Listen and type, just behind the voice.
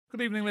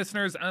Good evening,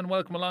 listeners, and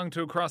welcome along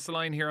to Across the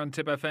Line here on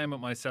Tip FM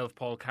with myself,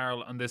 Paul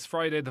Carroll, on this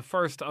Friday, the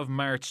 1st of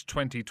March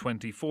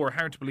 2024.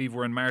 Hard to believe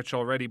we're in March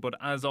already, but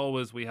as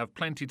always, we have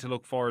plenty to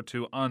look forward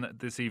to on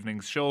this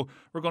evening's show.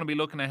 We're going to be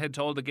looking ahead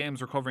to all the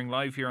games we're covering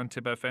live here on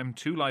Tip FM.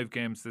 2 live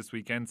games this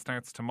weekend.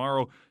 Starts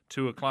tomorrow,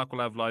 2 o'clock. We'll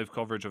have live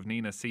coverage of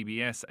Nenagh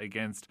CBS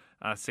against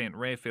St.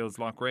 Raphaels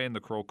Loughrea in the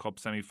Croke Cup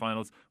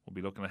semi-finals. We'll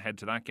be looking ahead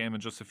to that game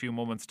in just a few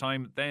moments'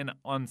 time. Then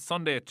on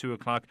Sunday at 2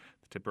 o'clock,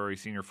 Tipperary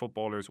senior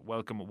footballers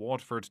welcome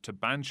Waterford to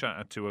Bansha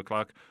at 2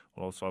 o'clock.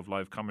 We'll also have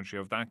live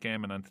commentary of that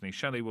game, and Anthony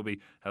Shelly will be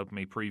helping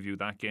me preview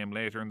that game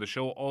later in the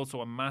show.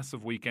 Also a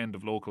massive weekend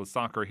of local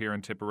soccer here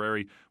in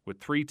Tipperary with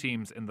 3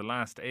 teams in the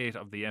last 8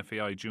 of the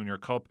FAI Junior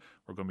Cup.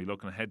 We're going to be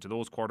looking ahead to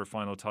those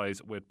quarter-final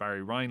ties with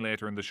Barry Ryan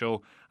later in the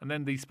show. And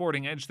then the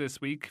Sporting Edge this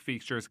week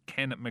features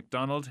Ken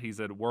McDonald. He's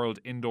a world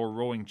indoor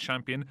rowing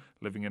champion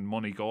living in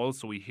Moneygall,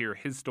 so we hear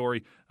his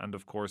story. And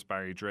of course,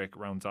 Barry Drake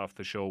rounds off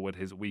the show with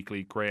his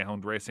weekly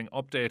greyhound racing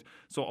update.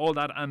 So all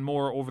that and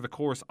more over the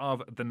course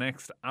of the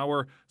next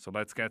hour. So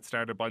let's get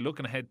started by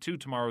looking ahead to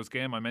tomorrow's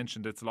game. I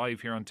mentioned it's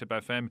live here on Tip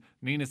FM.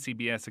 Nenagh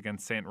CBS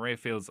against St.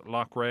 Raphaels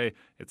Loughrea.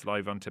 It's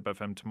live on Tip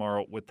FM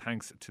tomorrow with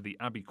thanks to the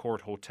Abbey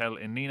Court Hotel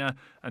in Nenagh.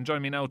 And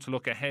join me now to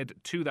look ahead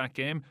to that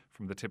game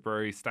from the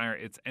Tipperary Star.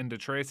 It's Enda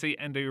Treacy.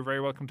 Enda, you're very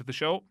welcome to the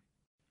show.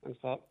 Thanks,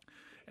 Paul.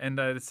 And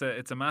it's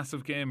a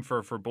massive game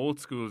for both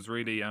schools,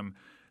 really.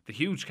 The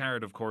huge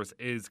card, of course,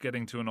 is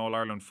getting to an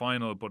All-Ireland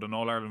final, but an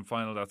All-Ireland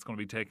final that's going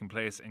to be taking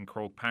place in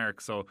Croke Park.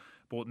 So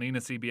both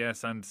Nenagh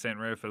CBS and St.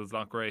 Raphaels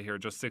Loughrea here,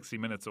 just 60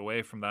 minutes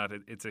away from that.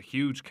 It's a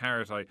huge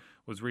card. I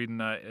was reading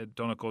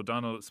Donnacha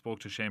O'Donnell spoke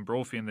to Shane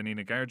Brophy in the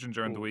Nenagh Guardian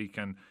during the week,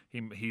 and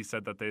he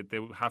said that they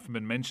haven't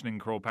been mentioning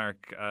Croke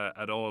Park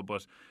at all,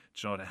 but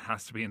you know, it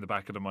has to be in the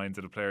back of the minds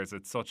of the players.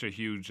 It's such a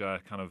huge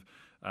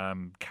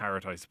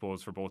carrot, I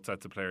suppose, for both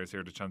sets of players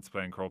here, the chance to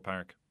play in Croke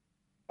Park.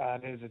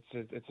 It is.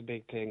 It's a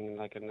big thing.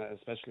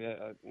 Especially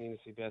Nenagh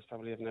CBS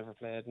probably have never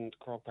played in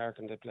Croke Park,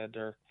 and they played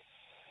the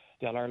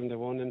All-Ireland they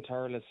won in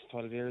Thurles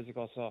 12 years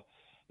ago. So,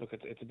 look,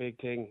 it's a big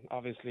thing.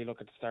 Obviously,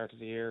 look, at the start of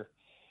the year,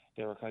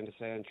 they were kind of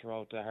saying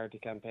throughout the Harty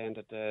campaign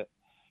that the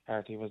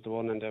Harty was the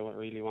one, and they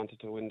really wanted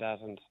to win that,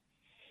 and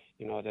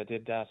you know they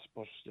did that.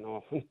 But you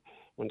know,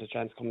 when the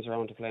chance comes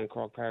around to play in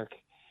Croke Park,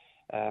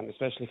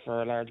 especially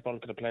for a large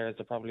bulk of the players,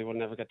 they probably will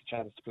never get the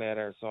chance to play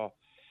there. So.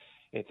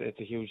 It's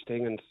a huge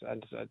thing, and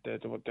they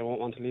won't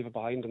want to leave it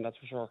behind them, that's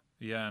for sure.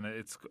 Yeah, and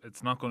it's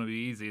not going to be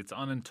easy. It's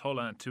on in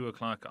Tulla at 2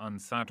 o'clock on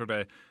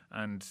Saturday.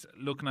 And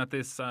looking at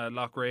this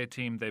Loughrea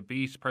team, they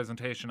beat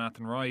Presentation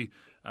Athenry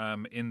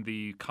in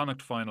the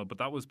Connacht final, but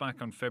that was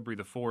back on February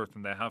the 4th,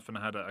 and they haven't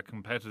had a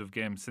competitive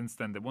game since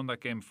then. They won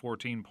that game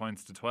 14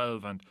 points to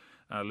 12, and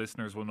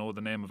listeners will know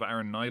the name of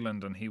Aaron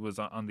Nyland, and he was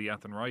on the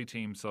Athenry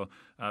team, so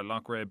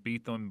Loughrea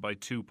beat them by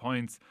 2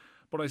 points.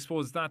 But I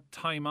suppose that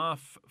time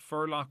off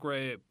for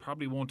Loughrea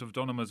probably won't have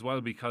done them as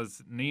well,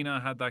 because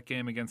Nenagh had that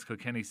game against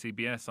Kilkenny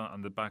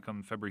CBS back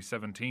on February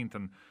 17th,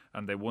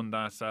 and they won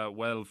that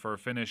well for a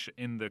finish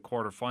in the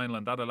quarter-final,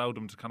 and that allowed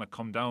them to kind of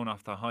come down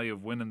off the high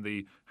of winning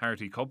the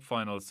Harty Cup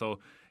final. So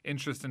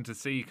interesting to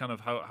see kind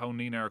of how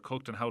Nenagh are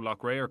cooked and how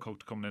Loughrea are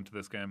cooked coming into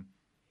this game.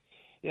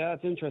 Yeah,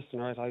 it's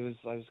interesting, right? I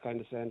was kind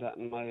of saying that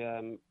in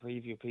my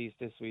preview piece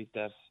this week,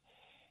 that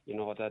you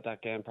know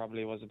that game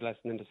probably was a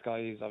blessing in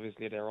disguise.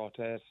 Obviously, they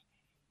rotate.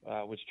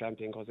 Which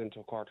champion goes into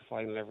a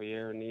quarter-final every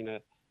year, and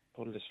Nenagh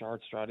pulled the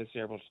short straw this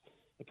year, but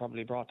it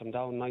probably brought them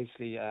down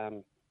nicely.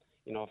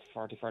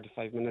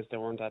 40-45 minutes, they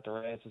weren't at the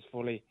races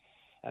fully,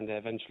 and they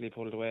eventually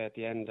pulled away at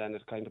the end, and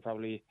it kind of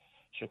probably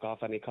shook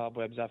off any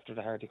cobwebs after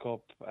the Harty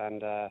Cup,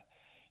 and it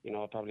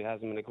probably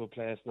has them in a good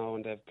place now,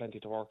 and they've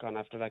plenty to work on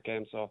after that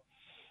game. So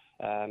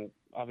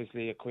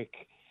obviously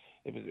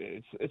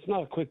it's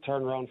not a quick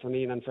turnaround for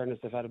Nenagh. In fairness,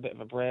 they've had a bit of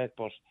a break,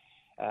 but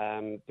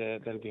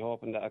they'll be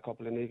hoping that a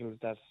couple of niggles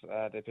that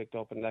they picked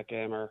up in that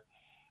game are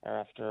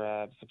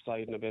after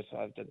subsiding a bit.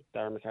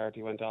 Darren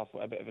McCarthy went off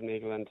with a bit of a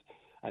niggle, and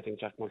I think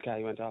Jack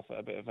Mulcahy went off with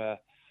a bit of a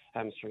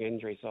hamstring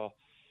injury. So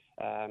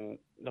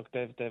look,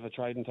 they've a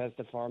tried and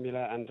tested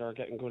formula, and they're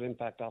getting good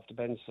impact off the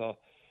bench. So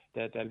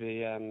they'll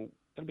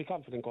be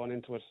confident going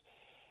into it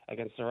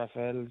against the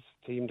Raphaels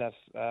team that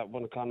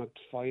won a Connacht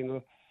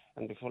final,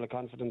 and be full of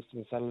confidence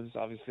themselves.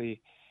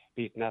 Obviously,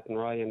 beaten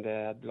Athenry, and they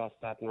had lost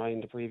Athenry in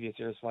the previous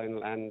year's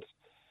final, and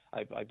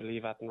I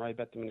believe Athenry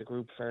bet them in the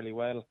group fairly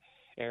well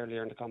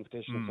earlier in the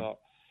competition. So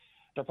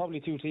they're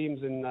probably two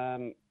teams in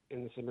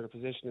a similar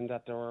position, in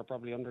that they were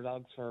probably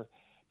underdogs for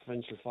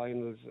provincial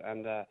finals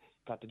and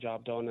got the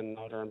job done, and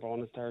now they're in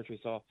bonus territory.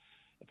 So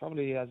it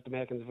probably has the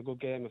makings of a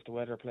good game if the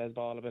weather plays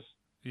ball a bit.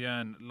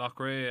 Yeah, and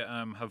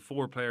Loughrea have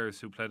 4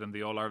 players who played in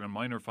the All-Ireland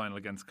minor final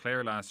against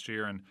Clare last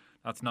year, and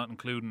that's not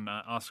including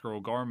Oscar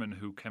O'Gorman,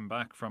 who came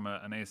back from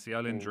an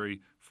ACL injury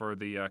for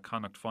the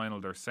Connacht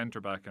final, their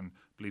centre-back, and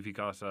I believe he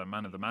got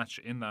man of the match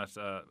in that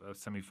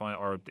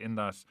semi-final, or in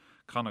that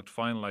Connacht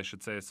final, I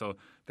should say. So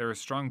they're a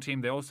strong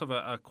team. They also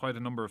have quite a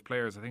number of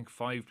players, I think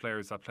 5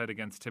 players that played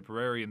against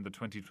Tipperary in the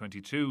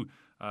 2022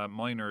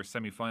 minor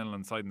semi-final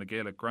inside in the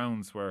Gaelic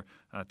grounds, where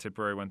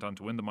Tipperary went on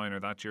to win the minor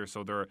that year.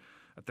 So they're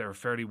they're a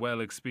fairly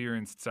well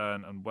experienced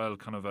and well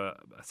kind of a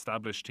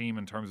established team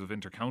in terms of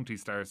inter-county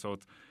stars. So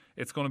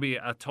it's going to be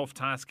a tough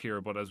task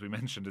here, but as we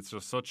mentioned, it's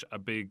just such a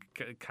big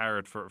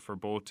carrot for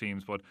both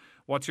teams. But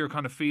what's your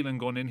kind of feeling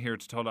going in here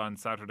to Tulla on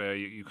Saturday? Are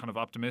you kind of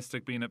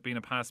optimistic being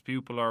a past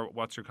pupil, or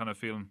what's your kind of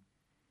feeling?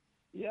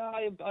 Yeah,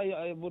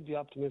 I would be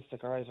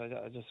optimistic, all right.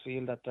 I just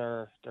feel that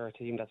they're a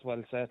team that's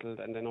well settled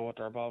and they know what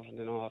they're about and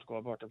they know how to go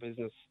about their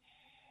business.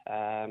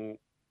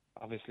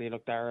 Obviously,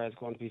 look, Dara is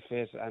going to be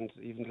fit, and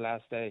even the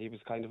last day he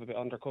was kind of a bit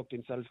undercooked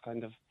himself,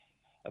 kind of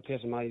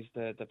epitomised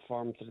the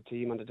performance of the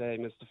team on the day.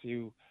 Missed a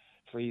few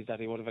frees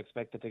that he would have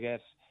expected to get,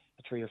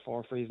 3 or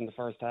 4 frees in the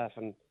first half,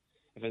 and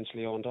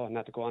eventually Owen Dutton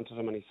had to go onto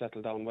them and he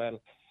settled down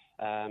well.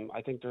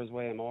 I think there's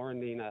way more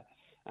in Nenagh,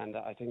 and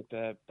I think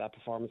that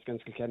performance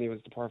against Kilkenny was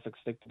the perfect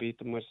stick to beat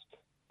them with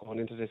going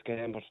into this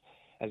game. But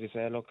as you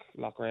say, look,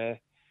 Loughrea,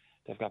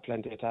 they've got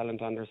plenty of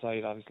talent on their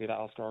side. Obviously, that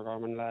Oscar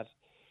O'Gorman lad,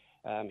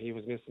 he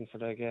was missing for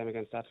the game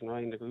against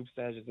Athenry in the group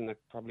stages, and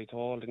probably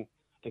told, and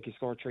I think he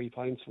scored 3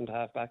 points from the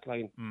half-back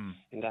line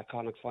in that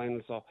Connacht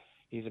final, so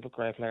he's a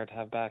great player to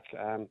have back.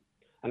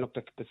 And look,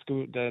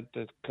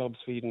 the club's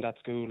feeding that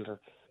school.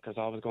 There's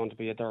always going to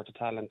be a dearth of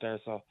talent there.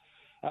 So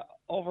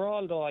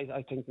overall, though,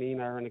 I think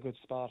Nenagh are in a good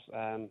spot.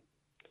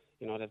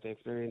 They've the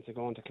experience of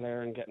going to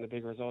Clare and getting a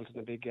big result in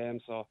a big game,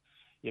 so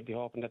you'd be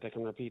hoping that they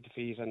can repeat the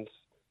feat, and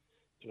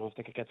if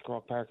they could get to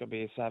Croke Park, it'd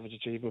be a savage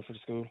achievement for the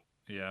school.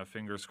 Yeah,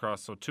 fingers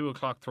crossed. So 2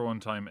 o'clock throw-in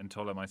time in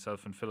Tulla.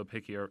 Myself and Philip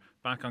Hickey are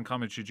back on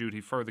commentary duty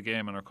for the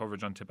game, and our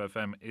coverage on Tip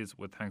FM is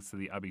with thanks to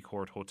the Abbey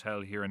Court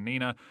Hotel here in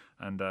Nenagh.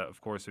 And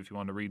of course, if you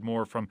want to read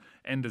more from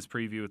Enda's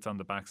preview, it's on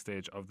the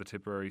backstage of the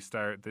Tipperary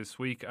Star this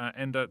week.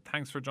 Enda,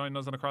 thanks for joining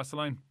us on Across the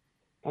Line.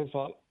 Thanks,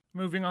 Paul.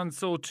 Moving on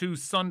so to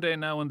Sunday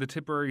now, and the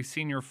Tipperary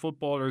senior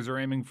footballers are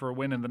aiming for a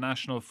win in the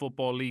National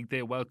Football League.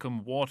 They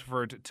welcome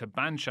Waterford to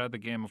Bansha. The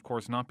game, of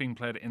course, not being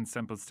played in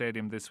Semple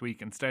Stadium this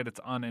week. Instead, it's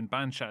on in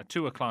Bansha at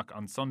 2 o'clock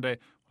on Sunday.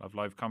 We'll have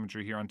live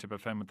commentary here on Tip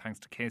FM with thanks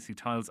to Casey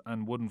Tiles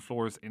and Wooden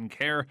Floors in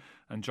Care.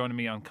 And joining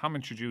me on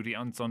commentary duty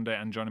on Sunday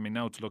and joining me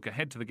now to look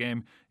ahead to the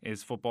game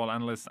is football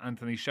analyst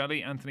Anthony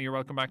Shelly. Anthony, you're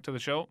welcome back to the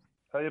show.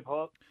 Hi,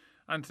 Paul.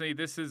 Anthony,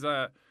 this is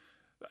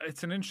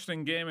it's an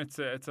interesting game. It's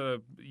a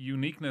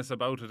uniqueness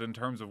about it in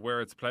terms of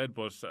where it's played,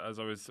 but as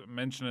I was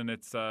mentioning,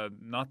 it's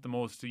not the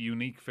most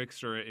unique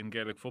fixture in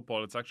Gaelic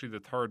football. It's actually the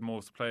third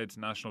most played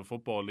National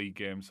Football League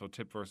game. So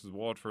Tip versus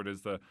Waterford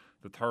is the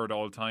third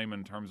all time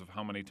in terms of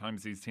how many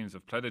times these teams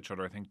have played each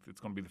other. I think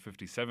it's going to be the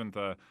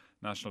 57th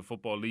National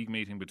Football League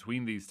meeting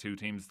between these two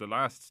teams. The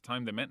last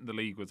time they met in the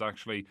league was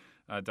actually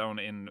down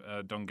in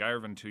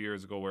Dungarvan 2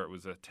 years ago, where it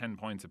was a 10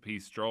 points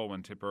apiece draw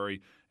when Tipperary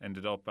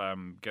ended up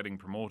getting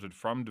promoted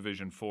from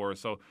Division 4.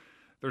 So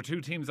there are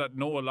two teams that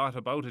know a lot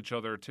about each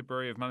other.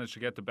 Tipperary have managed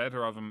to get the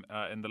better of them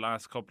in the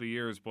last couple of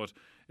years, but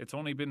it's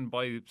only been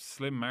by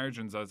slim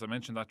margins. As I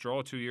mentioned, that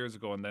draw 2 years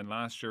ago, and then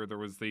last year there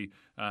was the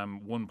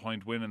 1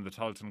 point win in the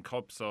Tailteann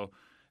Cup. So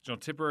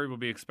Tipperary will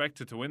be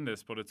expected to win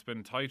this, but it's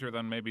been tighter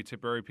than maybe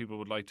Tipperary people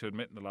would like to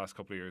admit in the last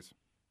couple of years.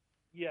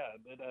 Yeah,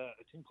 but I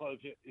think, Paul,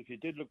 if you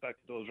did look back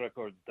at those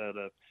records,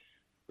 that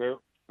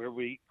where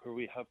we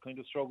have kind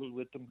of struggled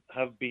with them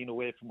have been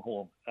away from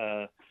home.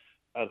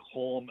 At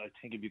home, I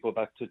think if you go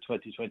back to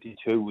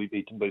 2022, we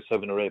beat them by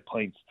 7 or 8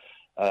 points.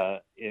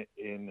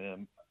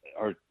 In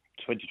our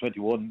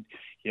 2021,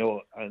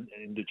 and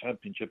in the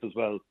championship as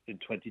well, in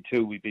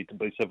 22, we beat them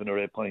by 7 or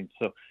 8 points.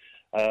 So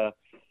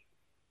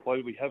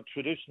while we have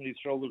traditionally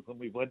struggled when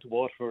we went to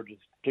Waterford,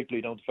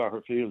 particularly down to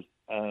Farher Field,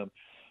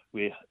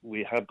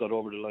 we have got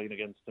over the line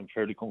against them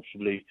fairly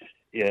comfortably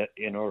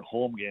in our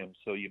home games.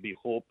 So you'd be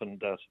hoping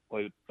that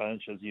while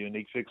Bansha is a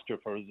unique fixture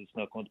for us, it's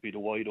not going to be the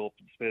wide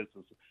open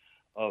spaces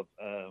of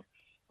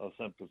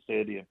Semple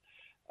Stadium.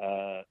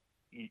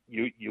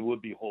 You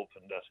would be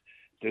hoping that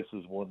this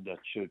is one that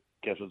should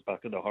get us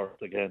back in the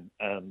horse again,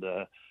 and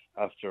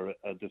after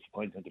a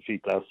disappointing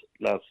defeat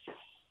last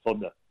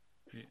Sunday.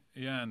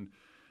 Yeah, and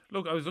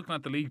look, I was looking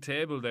at the league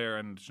table there,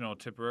 and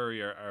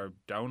Tipperary are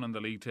down on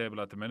the league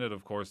table at the minute,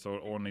 of course, so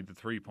only the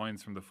 3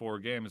 points from the 4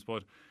 games.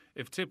 But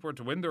if Tip were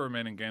to win the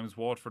remaining games,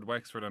 Waterford,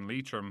 Wexford and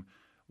Leitrim,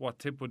 what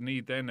Tip would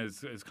need then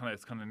is kind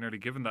of nearly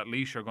given that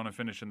Laois are going to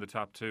finish in the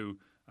top 2.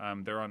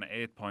 They're on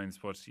 8 points,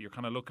 but you're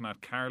kind of looking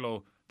at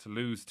Carlow to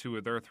lose 2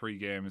 of their 3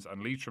 games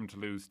and Leitrim to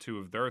lose 2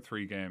 of their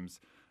 3 games,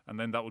 and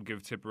then that would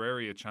give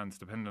Tipperary a chance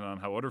depending on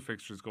how other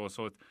fixtures go.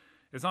 So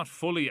it's not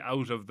fully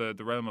out of the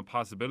realm of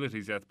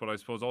possibilities yet, but I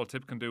suppose all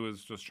Tip can do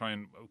is just try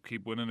and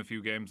keep winning a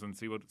few games and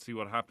see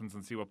what happens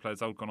and see what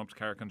plays out going up to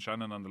Carrick and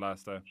Shannon on the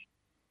last day.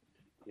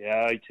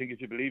 Yeah, I think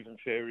if you believe in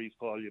fairies,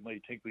 Paul, you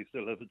might think we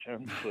still have a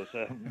chance. But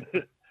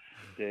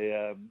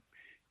I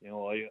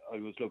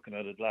was looking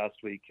at it last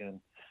week, and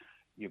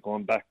you're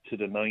going back to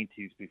the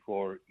 90s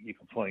before you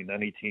can find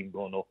any team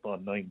going up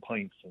on 9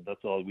 points, and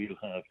that's all we'll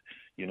have.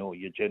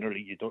 You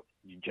generally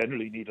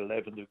need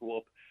 11 to go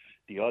up.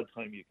 The odd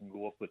time you can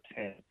go up with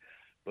 10,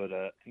 but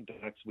I think the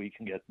max we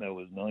can get now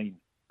is 9,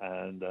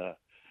 and I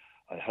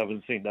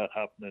haven't seen that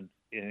happening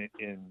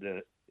in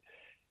the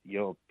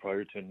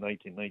prior to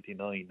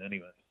 1999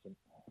 anyway. So.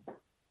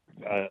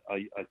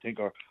 I think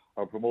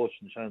our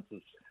promotion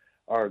chances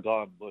are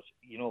gone. But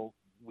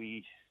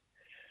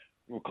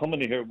we're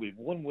coming here with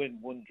 1 win,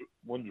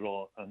 one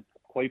draw, and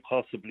quite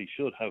possibly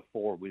should have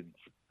 4 wins.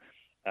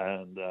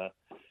 And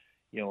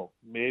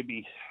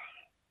maybe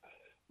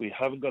we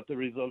haven't got the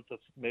result that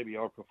maybe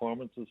our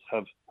performances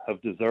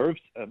have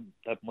deserved, and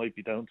that might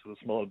be down to a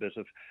small bit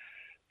of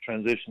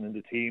transition in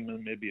the team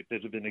and maybe a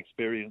bit of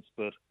inexperience.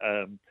 But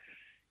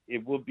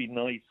it would be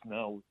nice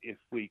now if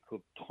we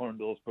could turn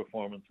those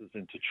performances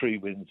into 3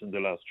 wins in the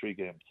last 3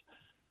 games.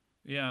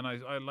 Yeah, and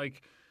I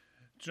like.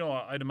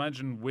 I'd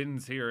imagine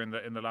wins here in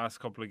the last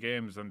couple of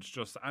games, and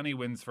just any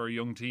wins for a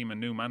young team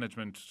and new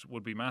management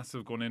would be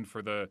massive going in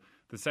for the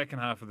second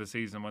half of the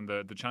season when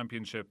the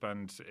championship,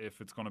 and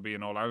if it's going to be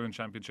an All-Ireland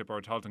championship or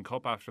a Tailteann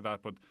Cup after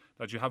that, but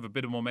that you have a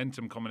bit of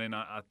momentum coming in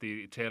at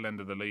the tail end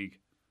of the league.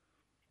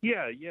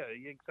 Yeah,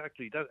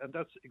 exactly.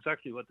 That's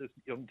exactly what this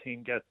young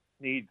team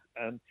needs.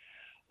 And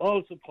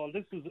also, Paul,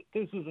 this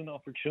is an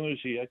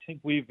opportunity. I think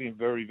we've been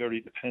very, very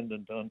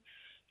dependent on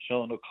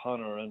Sean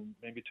O'Connor and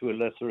maybe to a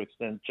lesser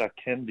extent Jack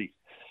Kennedy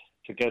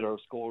to get our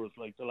scores.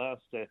 Like the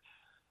last day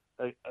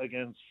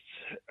against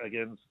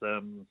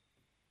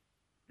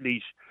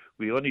Laois,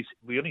 we only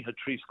had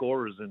 3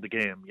 scorers in the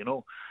game,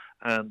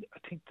 and I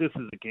think this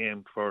is a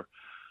game for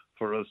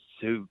us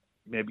to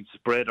maybe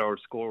spread our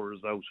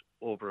scorers out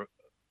over,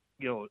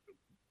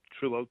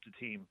 throughout the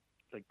team.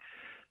 Like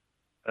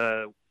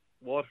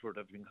Waterford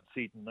have been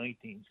conceding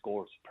 19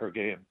 scores per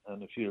game,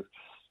 and if you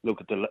look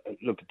at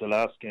the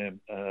last game,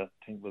 I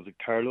think was it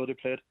Carlow they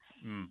played.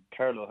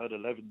 Carlow had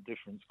 11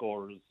 different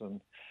scorers, and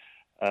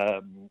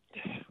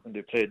when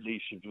they played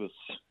Laois, it was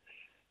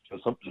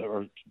something.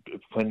 Or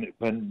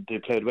when they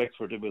played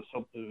Wexford, it was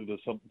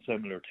something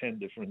similar, 10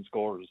 different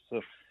scorers.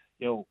 So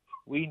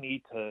we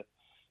need to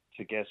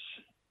get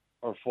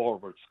our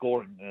forward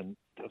scoring, and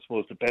I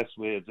suppose the best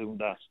way of doing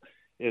that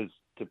is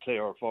to play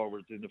our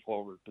forwards in the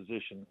forward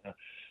position.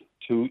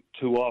 Too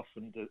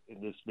often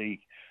in this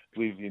league,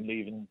 we've been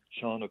leaving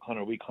Sean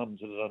O'Connor. We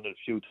commented on it a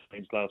few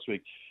times last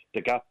week.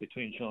 The gap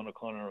between Sean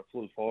O'Connor, a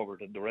full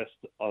forward, and the rest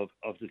of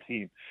the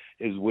team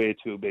is way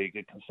too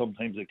big.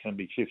 Sometimes it can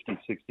be 50,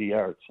 60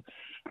 yards.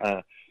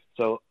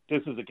 So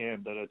this is a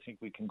game that I think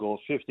we can go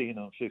 15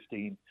 on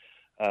 15.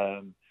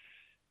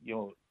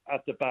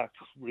 At the back,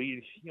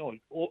 really,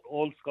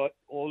 old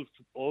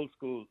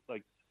school,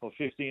 like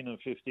 15 and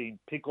 15,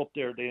 pick up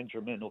their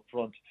danger men up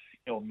front,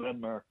 man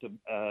mark them.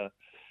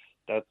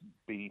 That'd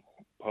be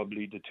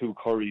probably the 2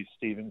 Currys,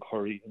 Stephen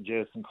Curry and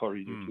Jason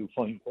Curry, the 2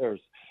 fine players.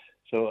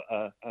 So,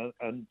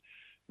 and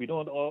we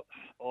don't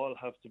all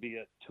have to be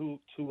too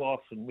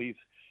often. We've,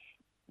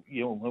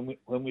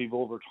 when we've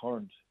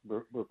overturned,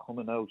 we're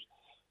coming out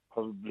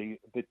probably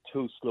a bit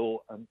too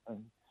slow,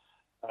 and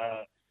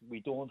we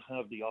don't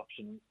have the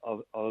option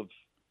of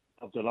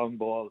the long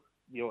ball.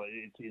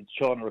 It's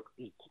Sean or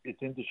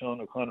it's into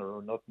Sean O'Connor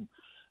or nothing,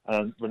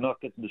 and we're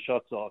not getting the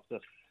shots off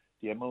that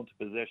the amount of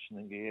possession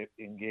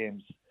in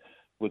games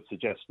would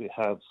suggest we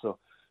have. So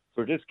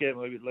for this game,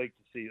 I would like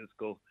to see us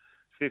go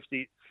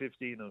 15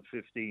 on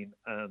 15,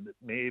 and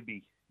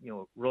maybe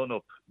run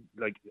up.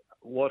 Like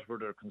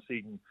Waterford are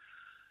conceding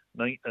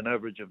an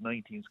average of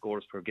 19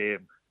 scores per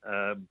game,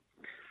 and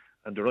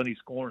they're only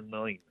scoring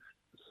 9.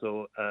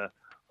 So I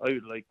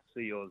would like to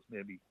see us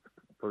maybe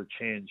for a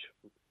change,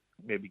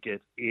 maybe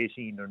get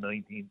 18 or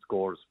 19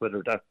 scores,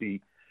 whether that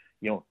be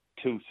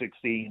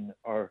 2-16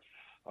 or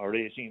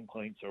 18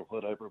 points or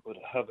whatever, but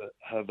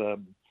have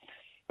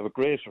a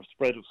greater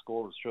spread of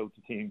scores throughout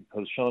the team,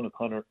 because Sean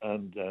O'Connor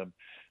and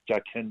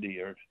Jack Kennedy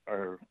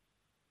are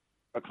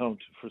account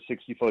for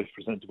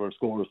 65% of our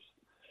scores.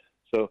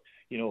 So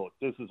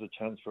this is a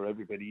chance for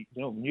everybody.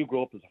 When you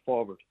grow up as a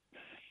forward,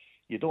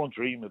 you don't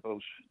dream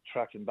about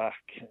tracking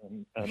back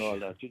and all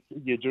that.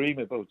 You dream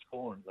about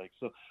scoring.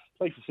 So I'd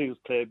like to see us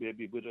play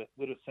maybe with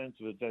a sense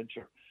of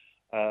adventure.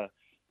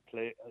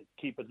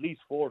 Keep at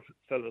least 4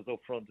 fellas up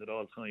front at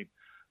all time,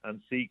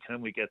 and see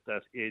can we get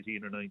that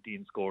 18 or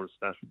 19 scores.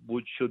 That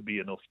should be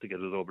enough to get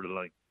us over the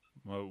line.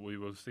 Well, we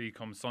will see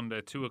come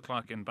Sunday, 2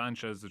 o'clock in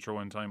Bancha as the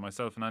throw-in time.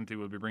 Myself and Andy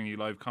will be bringing you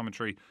live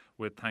commentary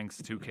with thanks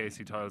to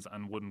Casey Tiles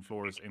and Wooden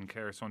Floors in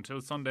Care. So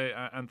until Sunday,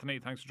 Anthony,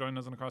 thanks for joining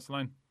us on Across the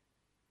Line.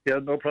 Yeah,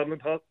 no problem,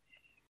 Paul.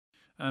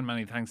 And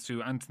many thanks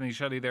to Anthony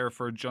Shelly there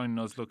for joining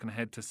us, looking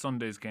ahead to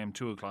Sunday's game,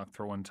 2 o'clock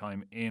throw-in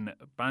time in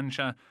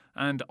Bancha.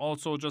 And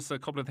also just a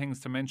couple of things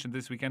to mention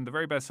this weekend. The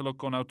very best of luck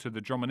going out to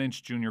the Drummond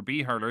Inch Junior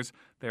B hurlers.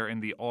 They're in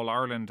the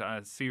All-Ireland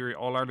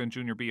All-Ireland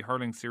Junior B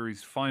hurling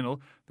series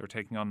final. They're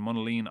taking on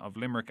Moneygall of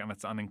Limerick, and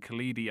it's on in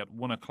Killeedy at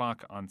 1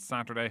 o'clock on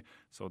Saturday.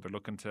 So they're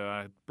looking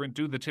to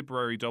do the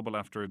Tipperary double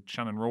after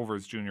Shannon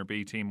Rovers Junior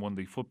B team won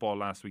the football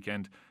last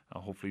weekend.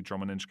 Hopefully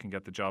Drummond Inch can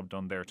get the job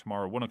done there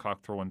tomorrow. 1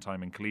 o'clock throw-in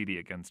time in Killeedy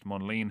against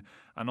Moneygall.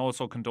 And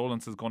also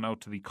condolences going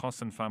out to the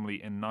Cussin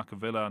family in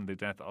Knockavilla on the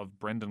death of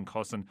Brendan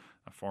Cussin,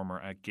 a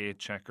former gate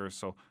checker.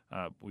 So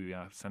we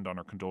send on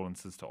our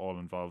condolences to all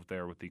involved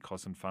there with the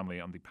Cousin family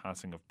on the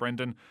passing of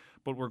Brendan.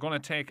 But we're going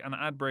to take an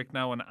ad break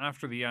now, and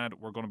after the ad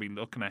we're going to be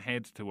looking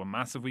ahead to a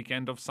massive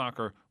weekend of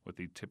soccer with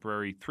the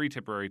three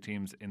Tipperary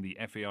teams in the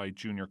FAI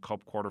Junior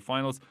Cup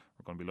quarter-finals.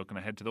 We're going to be looking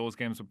ahead to those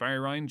games with Barry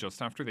Ryan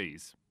just after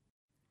these.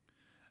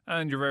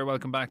 And you're very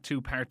welcome back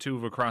to part 2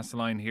 of Across the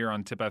Line here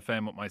on Tip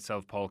FM with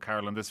myself, Paul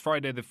Carroll, on this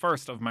Friday, the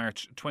 1st of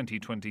March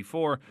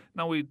 2024.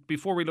 Now,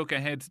 before we look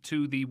ahead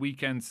to the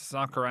weekend's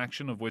soccer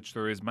action, of which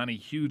there is many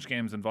huge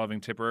games involving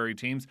Tipperary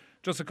teams,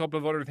 just a couple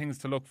of other things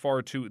to look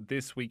forward to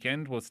this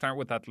weekend. We'll start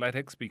with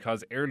athletics,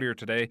 because earlier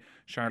today,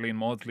 Charlene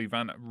Maudsley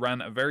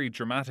ran a very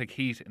dramatic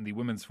heat in the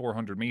women's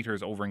 400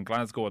 metres over in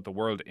Glasgow at the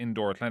World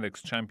Indoor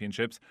Athletics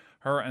Championships.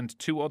 Her and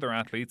 2 other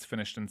athletes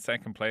finished in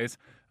second place,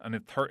 and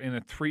in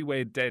a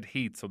three-way dead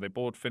heat. So they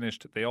both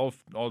finished,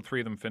 all 3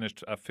 of them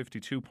finished at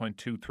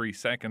 52.23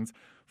 seconds.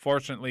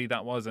 Fortunately,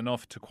 that was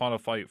enough to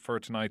qualify for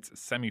tonight's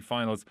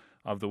semi-finals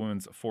of the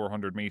women's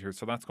 400 metres.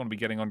 So that's going to be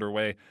getting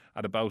underway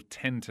at about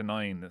 10 to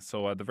 9.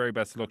 So the very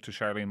best of luck to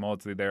Charlene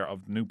Maudsley there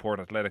of Newport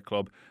Athletic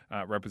Club,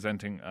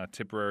 representing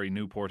Tipperary,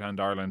 Newport and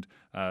Ireland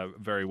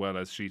very well,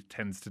 as she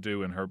tends to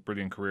do in her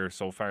brilliant career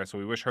so far. So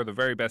we wish her the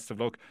very best of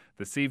luck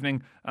this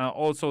evening.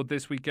 Also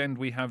this weekend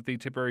we have the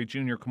Tipperary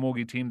Junior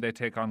Camogie team. They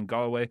take on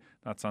Galway.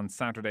 That's on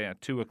Saturday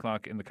at 2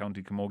 o'clock in the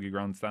County Camogie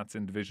grounds. That's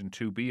in Division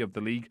 2B of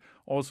the league.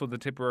 Also the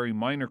Tipperary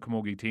Minor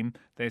Camogie team.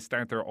 They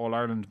start their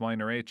All-Ireland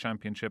Minor A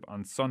Championship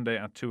on Sunday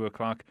at 2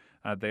 o'clock.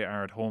 They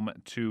are at home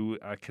to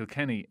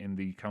Kilkenny in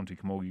the County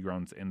Camogie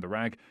grounds in the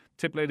Rag.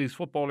 Tip Ladies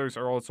footballers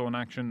are also in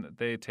action.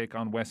 They take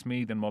on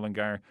Westmeath in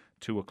Mullingar,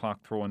 2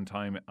 o'clock throw-in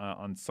time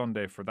on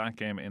Sunday for that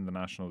game in the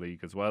National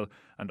League as well.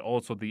 And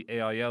also the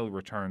AIL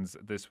returns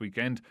this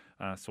weekend.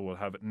 So we'll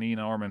have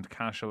Nina Ormond,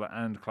 Cashel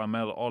and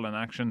Clonmel all in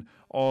action,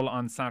 all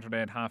on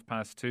Saturday at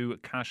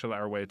 2:30. Cashel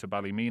are away to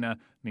Ballymena,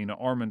 Nina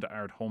Ormond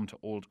are at home to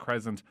Old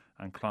Crescent,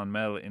 and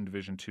Clonmel in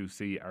Division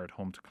 2C are at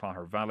home to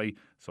Clogher Valley.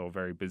 So a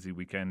very busy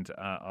weekend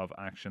of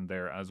action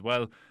there as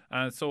well.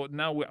 So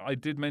now I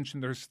did mention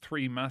there's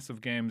 3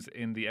 massive games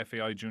in the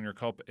FAI Junior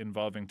Cup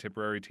involving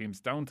Tipperary teams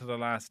down to the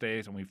last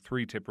 8, and we've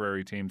 3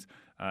 Tipperary teams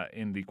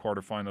in the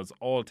quarterfinals,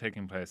 all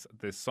taking place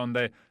this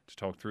Sunday. To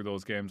talk through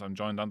those games, I'm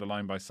joined on the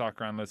line by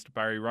soccer analyst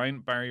Barry Ryan.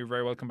 Barry, you're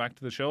very welcome back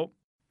to the show.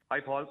 Hi,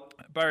 Paul.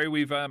 Barry,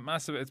 we've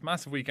it's a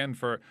massive weekend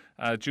for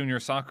junior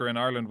soccer in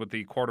Ireland with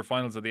the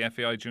quarterfinals of the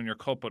FAI Junior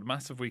Cup, but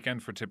massive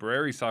weekend for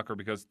Tipperary soccer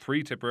because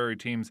 3 Tipperary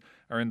teams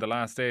are in the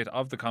last 8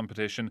 of the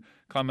competition.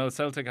 Clonmel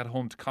Celtic at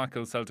home to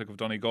Cockhill Celtic of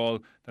Donegal,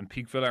 then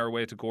Peak Villa are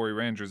away to Gorey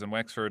Rangers in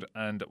Wexford,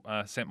 and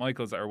St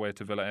Michael's are away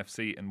to Villa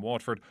FC in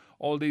Waterford.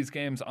 All these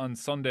games on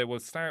Sunday.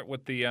 We'll start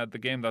with the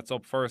game that's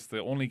up first, the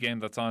only game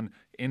that's on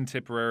in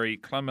Tipperary.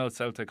 Clonmel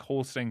Celtic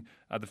hosting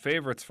the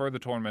favourites for the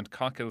tournament,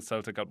 Cockhill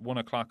Celtic, at 1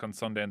 o'clock on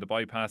Sunday in the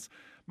Bypass.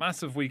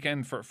 Massive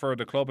weekend for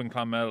the club in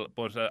Clonmel,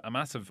 but a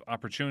massive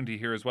opportunity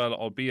here as well,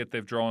 albeit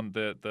they've drawn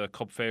the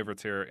cup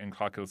favourites here in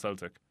Cockhill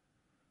Celtic.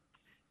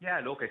 Yeah,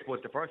 look, I suppose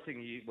the first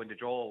thing when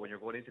you're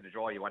going into the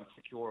draw, you want to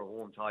secure a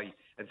home tie,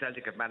 and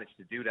Celtic have managed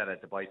to do that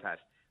at the Bypass.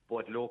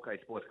 But look, I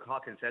suppose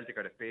Cockhill Celtic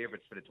are the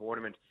favourites for the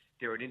tournament.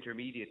 They were an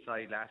intermediate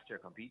side last year,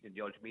 competing in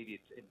the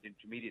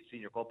intermediate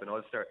senior cup in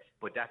Ulster,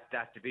 but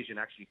that division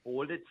actually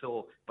folded.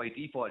 So by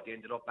default, they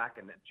ended up back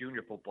in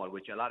junior football,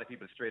 which a lot of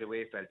people straight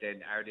away felt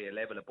then, are they a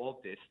level above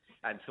this?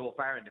 And so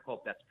far in the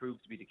cup, that's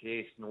proved to be the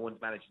case. No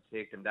one's managed to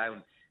take them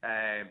down.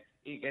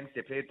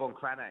 They played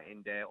Buncrana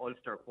in the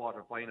Ulster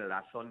quarter-final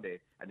last Sunday,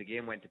 and the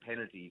game went to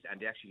penalties, and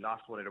they actually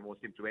lost one of their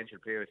most influential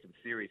players to a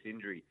serious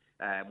injury,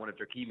 one of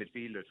their key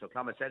midfielders. So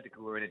Clonmel Celtic,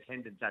 who were in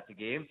attendance at the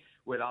game,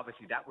 well,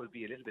 obviously that will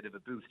be a little bit of a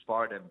boost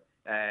for them,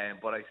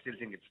 but I still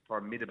think it's a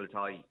formidable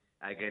tie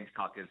against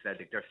Cockhill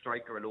Celtic. Their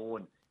striker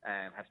alone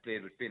has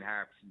played with Finn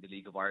Harps in the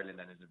League of Ireland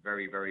and is a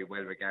very, very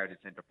well-regarded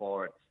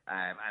centre-forward.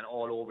 And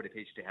all over the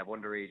pitch, they have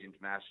underage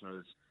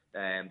internationals.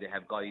 They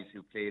have guys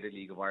who played at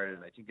League of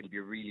Ireland. I think it'll be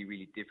a really,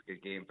 really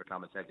difficult game for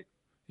Clonmel Celtic.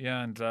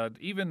 Yeah, and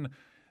even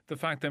the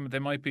fact that they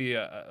might be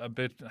a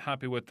bit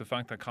happy with the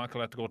fact that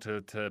Cockhill had to go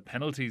to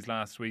penalties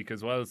last week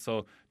as well.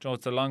 So,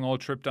 it's a long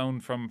old trip down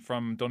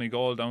from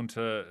Donegal down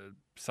to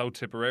South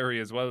Tipperary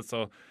as well.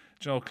 So,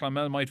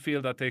 Clonmel might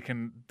feel that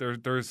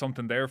there's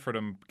something there for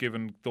them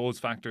given those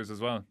factors as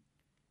well.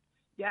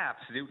 Yeah,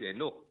 absolutely. And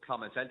look,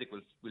 Clonmel Celtic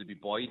will be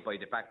buoyed by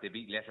the fact they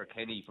beat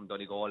Letterkenny from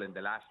Donegal in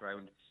the last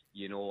round.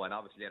 And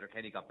obviously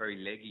Letterkenny got very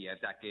leggy as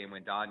that game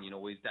went on.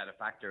 Is that a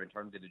factor in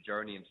terms of the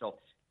journey and stuff?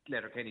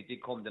 Letterkenny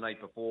did come the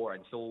night before,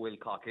 and so will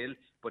Cockhill,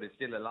 but it's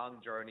still a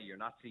long journey. You're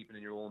not sleeping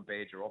in your own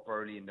bed. You're up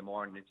early in the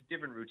morning. It's a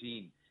different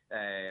routine.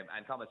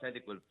 And Clonmel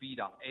Celtic will feed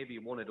off every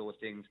one of those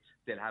things.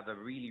 They'll have a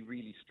really,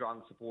 really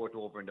strong support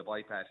over in the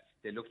Bypass.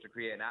 They look to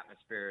create an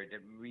atmosphere.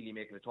 They're really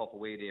making a tough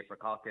away day for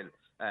Cockhill.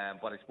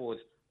 But I suppose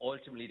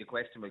ultimately the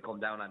question will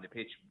come down on the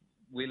pitch.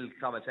 Will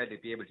Clonmel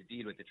Celtic be able to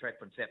deal with the threat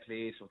from set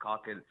plays from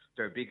Cockhill?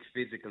 They're a big,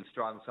 physical,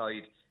 strong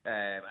side.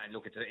 And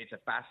look, it's a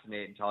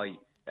fascinating tie.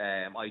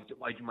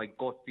 My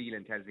gut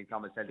feeling tells me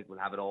Clonmel Celtic will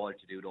have it all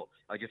to do, though.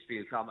 I just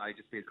feel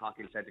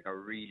Cockhill Celtic are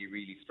really,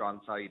 really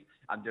strong side,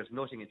 and there's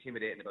nothing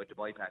intimidating about the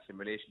bypass in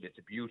relation. It's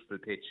a beautiful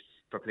pitch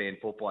for playing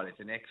football. It's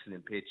an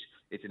excellent pitch.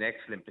 It's an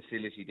excellent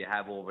facility they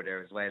have over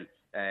there as well.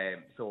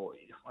 So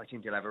I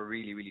think they'll have a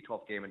really, really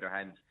tough game in their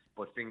hands.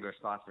 But fingers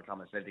crossed for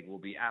Clonmel Celtic. Will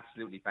be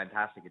absolutely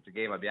fantastic. It's a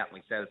game I'll be at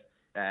myself.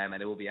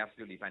 And it will be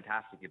absolutely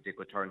fantastic if they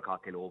could turn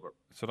Cockhill over.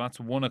 So that's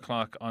 1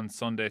 o'clock on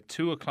Sunday.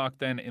 2 o'clock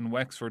then in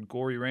Wexford.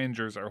 Gorey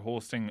Rangers are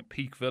hosting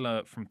Peak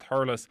Villa from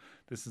Thurles.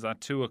 This is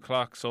at 2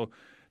 o'clock. So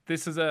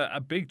this is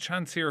a big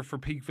chance here for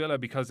Peak Villa,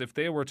 because if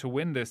they were to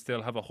win this,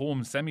 they'll have a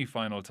home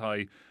semi-final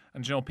tie.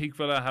 And you know, Peak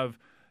Villa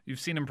you've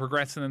seen them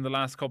progressing in the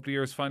last couple of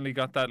years, finally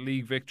got that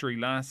league victory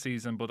last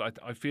season, but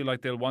I feel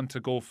like they'll want to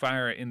go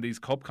far in these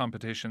cup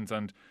competitions,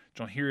 and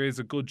you know, here is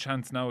a good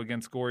chance now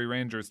against Gorey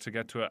Rangers to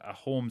get to a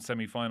home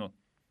semi-final.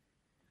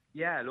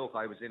 Yeah, look,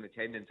 I was in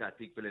attendance at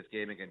Peak Villa's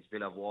game against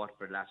Villa of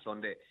Waterford last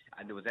Sunday,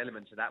 and there was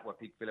elements of that where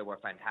Peak Villa were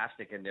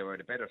fantastic, and they were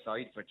the better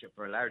side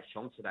for large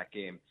chunks of that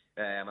game.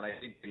 And I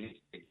think they need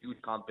to take huge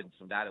confidence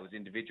from that. It was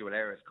individual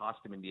errors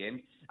cost them in the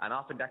end, and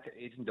often that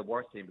isn't the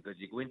worst thing, because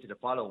you go into the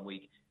following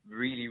week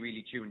really,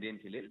 really tuned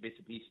into little bits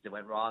and pieces that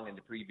went wrong in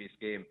the previous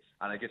game,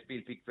 and I just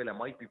feel Peak Villa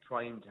might be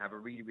primed to have a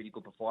really, really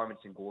good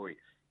performance in Gorey.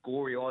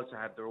 Gorey also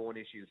have their own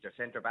issues. Their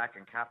centre-back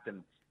and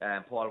captain,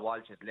 Paul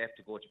Walsh, has left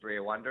to go to Bray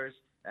Wanderers.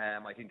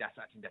 I think that's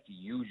a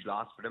huge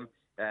loss for them.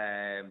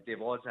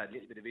 They've also had a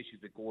little bit of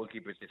issues with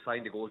goalkeepers. They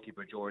signed a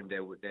goalkeeper during the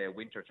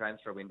winter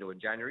transfer window in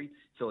January,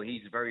 so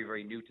he's very,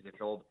 very new to the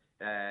club.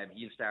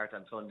 He'll start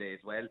on Sunday as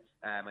well.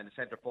 And the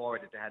centre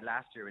forward that they had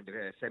last year in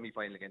the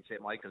semi-final against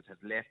St Michael's has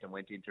left and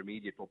went to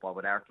intermediate football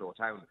with Arklow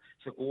Town.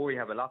 So Gorey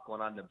have a lot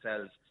going on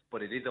themselves,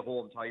 but it is a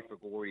home tie for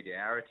Gorey. They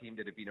are a team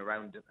that have been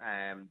around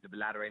the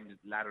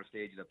latter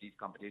stages of these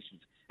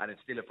competitions, and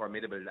it's still a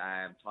formidable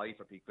tie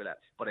for Peak Villa.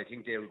 But I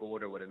think they'll go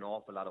there with an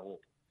awful lot of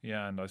hope.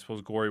 Yeah, and I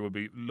suppose Gorey will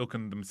be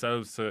looking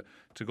themselves to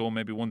go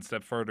maybe one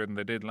step further than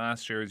they did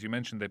last year. As you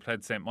mentioned, they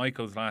played St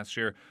Michael's last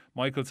year.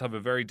 Michael's have a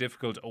very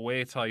difficult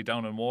away tie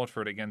down in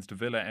Waterford against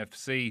Villa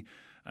FC.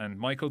 And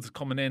Michael's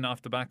coming in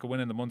off the back of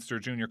winning the Munster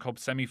Junior Cup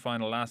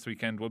semi-final last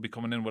weekend, will be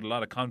coming in with a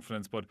lot of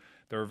confidence, but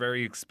they're a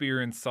very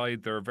experienced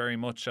side. They're very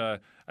much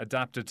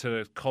adapted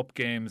to cup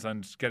games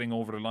and getting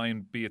over the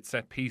line, be it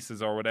set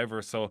pieces or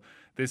whatever. So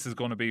this is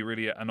going to be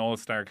really an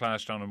all-star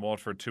clash down in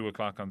Waterford, 2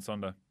 o'clock on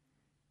Sunday.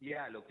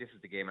 Yeah, look, this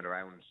is the game of the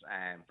round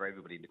for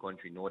everybody in the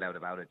country, no doubt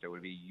about it. There will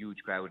be a huge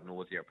crowd in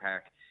Osier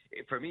Park.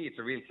 For me, it's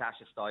a real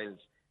clash of styles.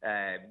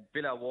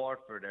 Villa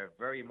Waterford are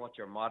very much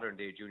your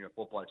modern-day junior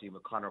football team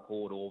with Conor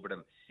Code over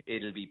them.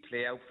 It'll be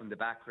play out from the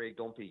back, Craig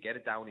Dumpy, get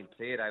it down, he'll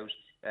play it out.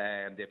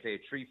 They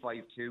play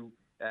 3-5-2.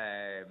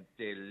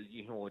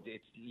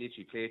 It's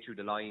literally play through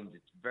the lines.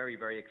 It's very,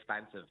 very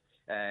expansive.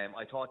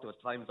 I thought there was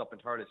times up in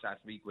Thurles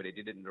last week where they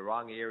did it in the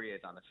wrong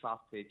areas on a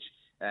soft pitch,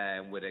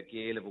 with a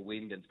gale of a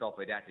wind and stuff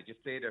like that. They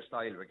just play their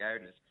style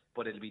regardless.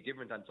 But it'll be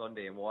different on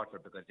Sunday in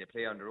Waterford because they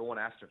play on their own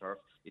AstroTurf.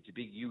 It's a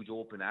big, huge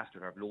open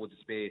AstroTurf, loads of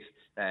space.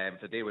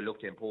 So they will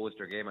look to impose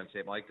their game on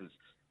St Michael's.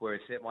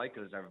 Whereas St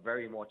Michael's are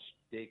very much,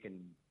 they can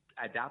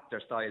adapt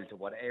their style to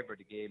whatever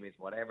the game is,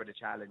 whatever the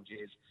challenge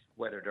is,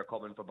 whether they're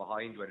coming from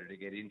behind, whether they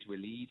get into a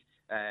lead.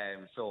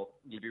 So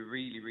it'll be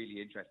really,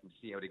 really interesting to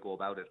see how they go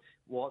about it.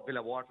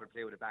 Villa Waterford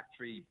play with a back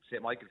three.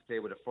 St Michael's play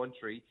with a front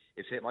three.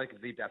 If St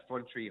Michael's leave that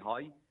front three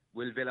high,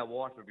 will Villa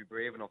Waterford be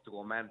brave enough to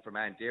go man for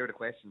man? They're the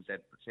questions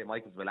that St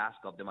Michael's will ask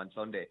of them on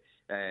Sunday.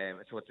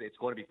 So it's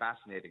going to be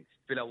fascinating.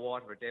 Villa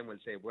Waterford then will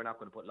say, we're not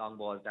going to put long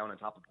balls down on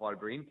top of Paul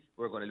Breen.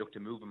 We're going to look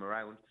to move him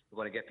around. We're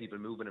going to get people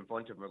moving in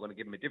front of him. We're going to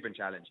give him a different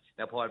challenge.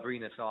 Now, Paul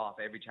Breen has saw off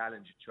every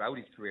challenge throughout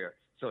his career.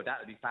 So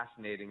that'll be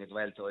fascinating as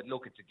well. So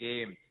look, it's a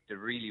game that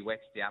really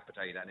whets the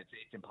appetite, and it's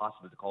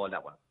impossible to call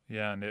that one.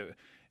 Yeah, and it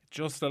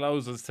just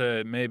allows us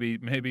to maybe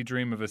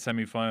dream of a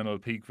semi-final,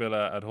 Peak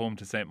Villa at home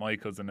to St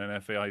Michael's in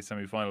an FAI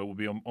semi-final. It would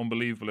be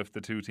unbelievable if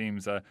the two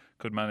teams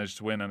could manage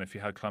to win, and if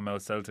you had Clonmel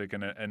Celtic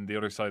and the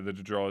other side of the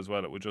draw as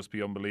well, it would just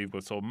be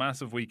unbelievable. So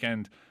massive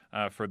weekend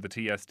for the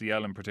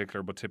TSDL in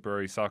particular, but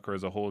Tipperary soccer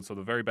as a whole. So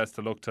the very best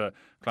of luck to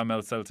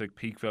Clonmel Celtic,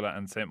 Peak Villa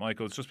and St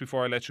Michael's. Just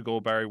before I let you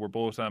go, Barry, we're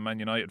both Man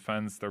United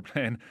fans. They're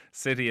playing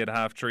City at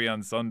 3:30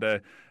 on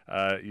Sunday.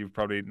 You're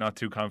probably not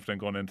too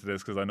confident going into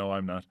this because I know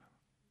I'm not.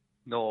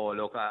 No,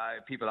 look,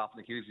 people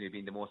often accuse me of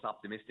being the most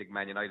optimistic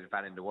Man United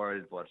fan in the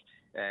world, but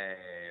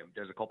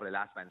there's a couple of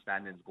last man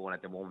standings going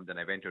at the moment, and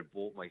I've entered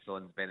both my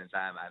sons, Ben and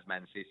Sam, as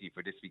Man City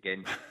for this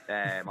weekend.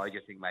 I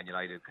just think Man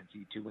United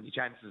concede too many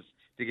chances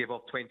to give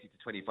up 20 to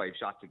 25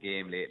 shots a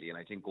game lately, and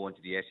I think going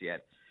to the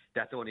Etihad,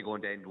 that's only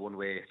going to end one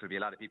way. There'll be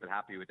a lot of people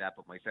happy with that,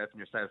 but myself and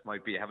yourself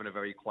might be having a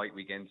very quiet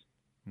weekend.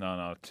 No,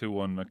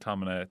 2-1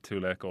 McTominay, 2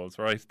 late goals.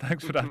 Right,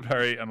 thanks for that,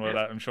 Barry. And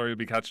I'm sure you'll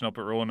be catching up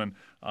at Ronan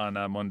on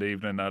Monday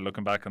evening,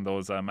 looking back on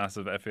those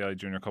massive FAI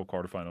Junior Cup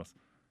quarterfinals.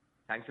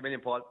 Thanks a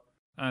million, Paul.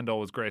 And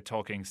always great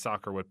talking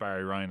soccer with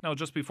Barry Ryan. Now,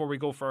 just before we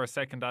go for our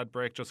second ad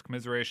break, just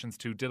commiserations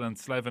to Dylan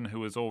Slevin,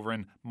 who is over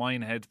in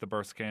Minehead. The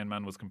Berskane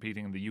man was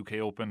competing in the UK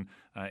Open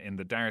in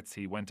the darts.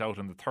 He went out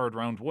in the third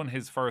round, won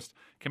his first,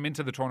 came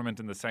into the tournament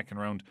in the second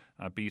round,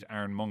 beat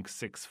Aaron Monk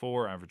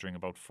 6-4,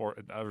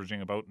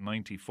 averaging about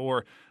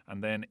 94.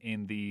 And then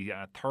in the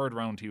third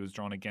round, he was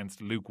drawn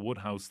against Luke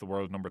Woodhouse, the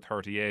world number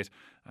 38.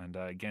 And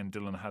again,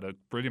 Dylan had a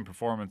brilliant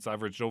performance,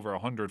 averaged over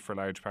 100 for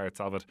large parts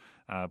of it,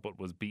 but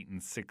was beaten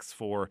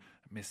 6-4.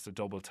 Missed a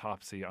double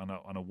topsy on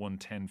a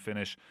 110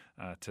 finish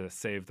to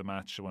save the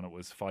match when it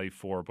was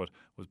 5-4, but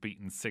was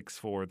beaten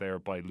 6-4 there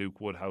by Luke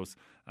Woodhouse.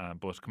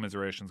 But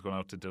commiserations going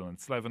out to Dylan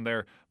Slevin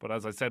there. But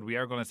as I said, we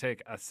are going to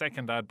take a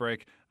second ad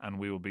break, and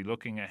we will be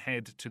looking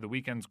ahead to the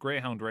weekend's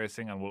greyhound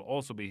racing, and we'll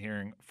also be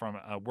hearing from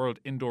a world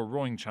indoor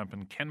rowing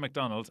champion Ken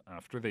McDonald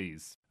after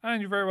these. And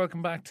you're very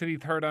welcome back to the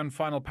third and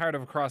final part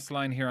of Across the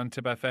Line here on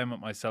Tip FM with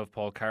myself,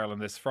 Paul Carroll, on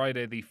this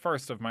Friday, the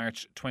 1st of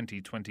March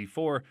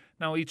 2024.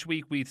 Now, each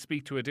week we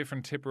speak to a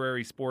different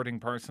Tipperary sporting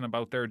person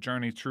about their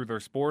journey through their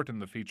sport in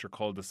the feature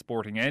called The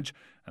Sporting Edge.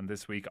 And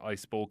this week I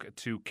spoke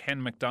to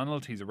Ken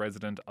McDonald. He's a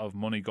resident of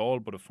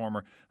Moneygall, but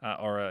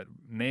a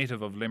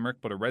native of Limerick,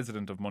 but a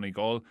resident of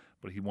Moneygall.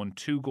 But he won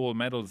 2 gold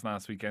medals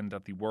last weekend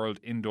at the World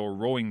Indoor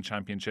Rowing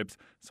Championships.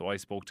 So I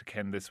spoke to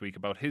Ken this week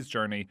about his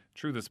journey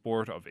through the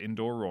sport of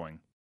indoor rowing.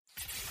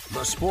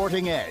 The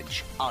Sporting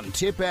Edge on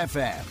Tip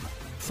FM.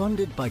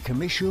 Funded by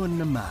Commission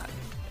na Man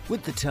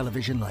with the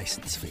television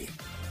licence fee.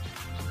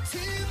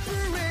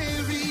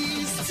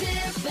 Tipperary's Tip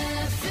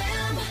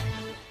FM.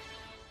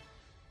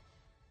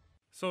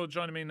 So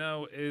joining me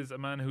now is a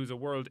man who's a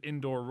world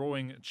indoor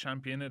rowing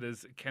champion. It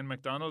is Ken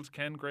McDonald.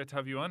 Ken, great to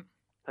have you on.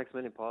 Thanks a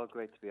million, Paul.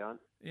 Great to be on.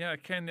 Yeah,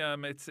 Ken,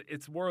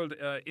 it's world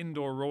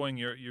indoor rowing.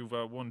 You've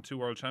won 2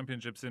 world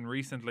championships in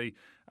recently.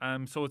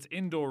 So it's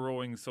indoor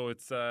rowing. So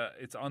it's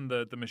on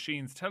the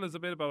machines. Tell us a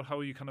bit about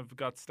how you kind of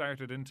got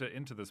started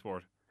into the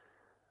sport.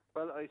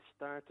 Well, I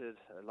started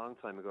a long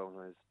time ago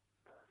when I was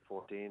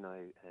 14.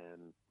 I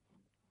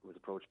was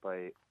approached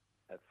by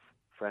a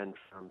friend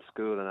from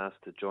school and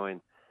asked to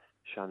join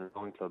Shannon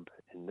Rowing Club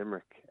in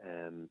Limerick.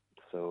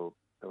 So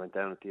I went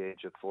down at the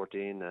age of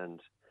 14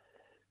 and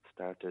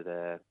started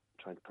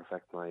trying to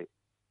perfect my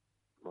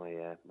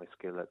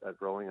skill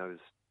at rowing. I was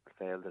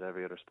failed at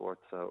every other sport,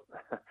 so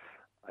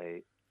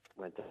I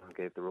went down and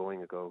gave the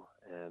rowing a go,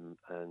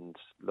 and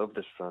loved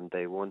it from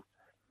day one.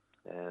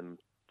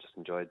 Just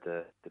enjoyed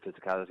the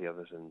physicality of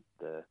it and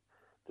the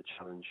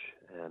challenge,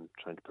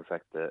 trying to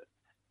perfect the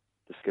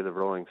skill of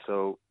rowing.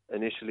 So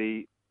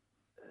initially,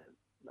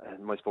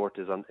 my sport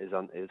is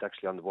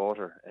actually on the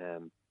water,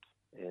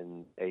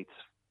 in 8s,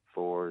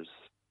 4s,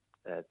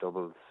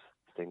 doubles,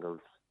 singles,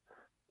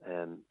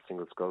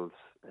 single sculls,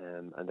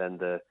 and then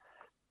the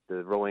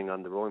rowing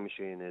on the rowing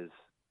machine is,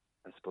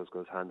 I suppose,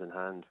 goes hand in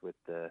hand with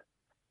the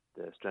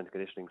strength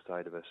conditioning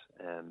side of it,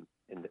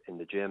 in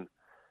the gym,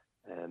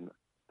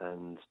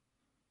 and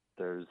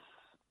there's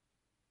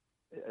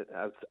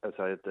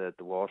outside the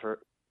water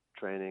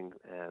training,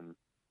 and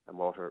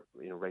water,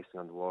 racing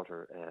on the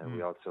water.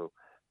 We also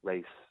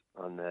race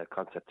on the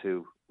Concept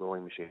 2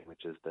 rowing machine,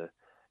 which is the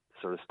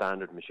sort of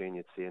standard machine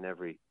you'd see in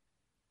every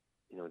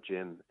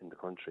gym in the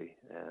country,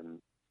 and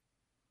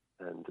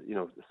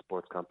the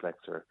sports complex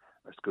or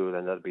school,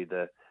 and that'll be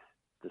the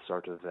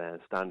sort of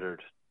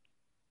standard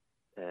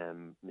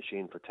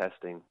machine for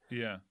testing.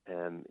 Yeah.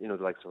 The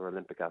likes of our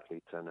Olympic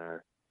athletes and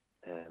our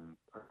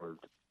world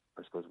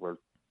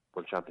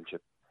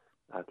championship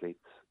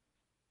athletes.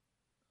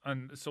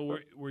 And so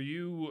were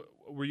you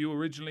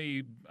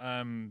originally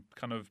kind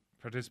of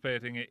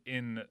participating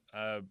in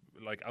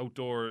like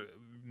outdoor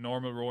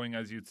normal rowing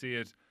as you'd see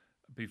it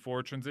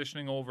before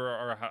transitioning over,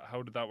 or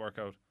how did that work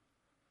out?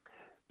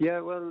 Yeah,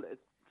 well,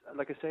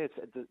 like I say, it's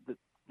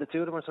the two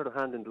of them are sort of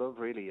hand in glove,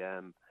 really.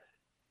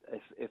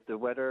 If the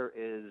weather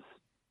is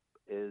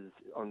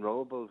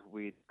unrowable,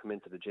 we'd come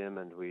into the gym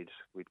and we'd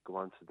go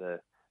onto the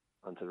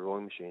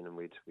rowing machine, and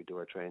we'd do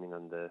our training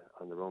on the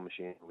rowing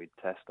machine. We'd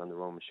test on the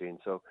rowing machine.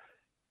 So,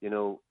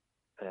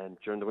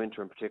 during the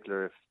winter in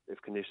particular,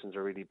 if conditions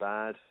are really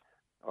bad,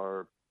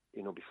 or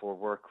before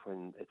work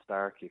when it's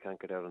dark, you can't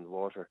get out on the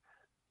water.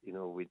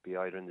 We'd be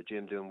either in the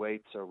gym doing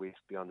weights, or we'd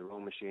be on the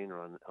rowing machine,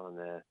 or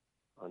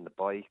on the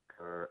bike,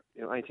 or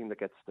anything that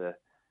gets the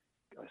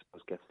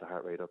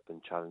heart rate up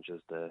and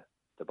challenges the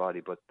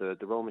body. But the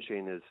rowing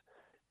machine is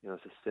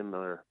it's a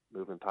similar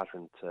movement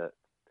pattern to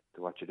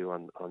what you do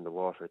on the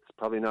water. It's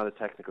probably not as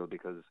technical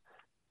because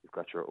you've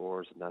got your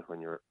oars and that when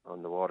you're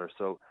on the water.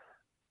 So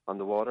on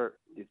the water,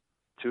 you've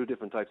 2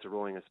 different types of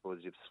rowing, I suppose.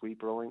 You have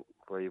sweep rowing,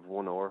 where you have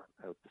 1 oar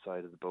out the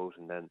side of the boat,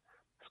 and then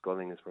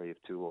sculling is where you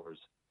have 2 oars,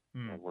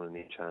 1 in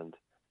each hand,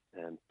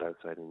 bow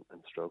side and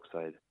stroke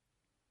side.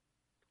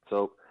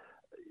 So,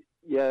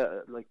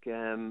 yeah,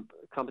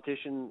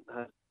 competition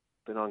has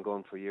been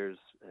ongoing for years,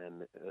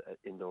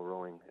 indoor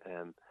rowing.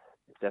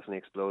 It's definitely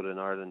exploded in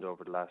Ireland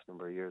over the last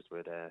number of years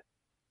with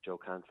Joe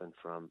Cantlin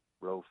from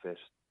RowFit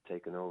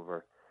taking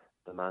over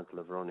the mantle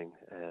of running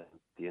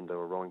the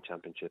indoor rowing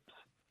championships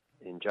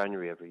in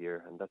January every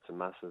year, and that's a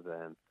massive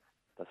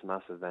that's a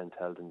massive event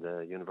held in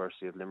the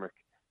University of Limerick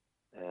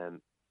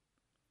in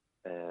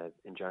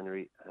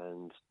January,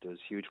 and there's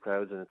huge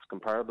crowds, and it's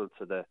comparable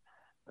to the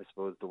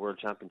World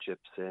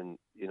Championships in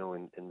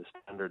the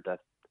standard that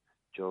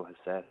Joe has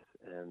set.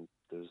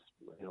 There's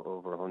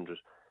over 100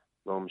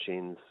 row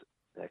machines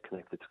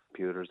connected to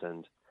computers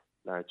and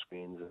large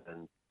screens,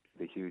 and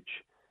a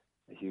huge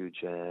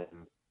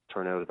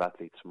turnout of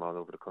athletes from all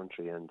over the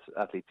country, and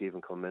athletes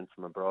even come in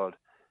from abroad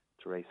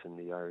to race in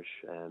the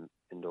Irish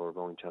Indoor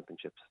Rowing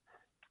Championships.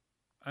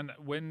 And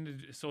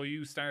so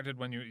you started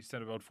when you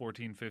said about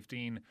 14,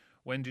 15.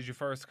 When did you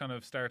first kind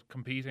of start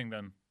competing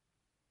then?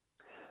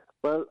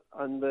 Well,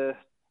 on the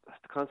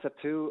concept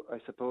too, I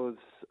suppose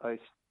I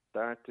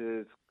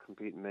started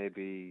competing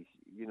maybe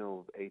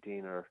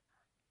 18 or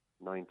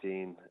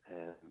 19,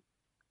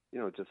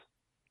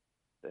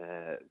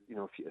 a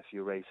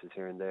few races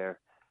here and there,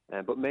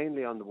 but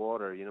mainly on the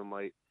water.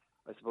 I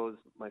suppose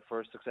my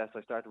first success,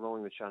 I started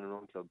rowing with Shannon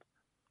Rowing Club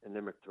in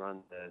Limerick. They're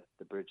on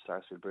the bridge,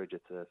 Sarsfield Bridge.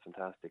 It's a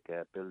fantastic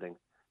building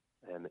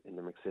in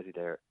Limerick City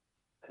there,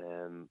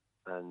 and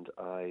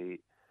I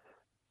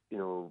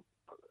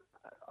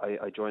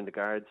joined the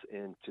Guards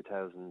in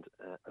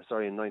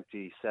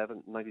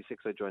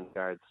 96 I joined the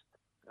Guards,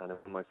 and I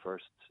won my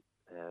first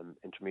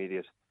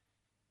intermediate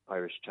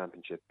Irish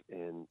championship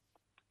in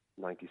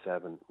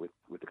 97 with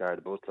the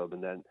Garda Boat Club,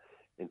 and then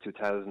in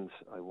 2000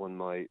 I won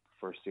my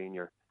first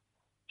senior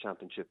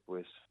championship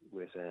with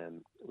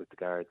the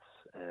Guards,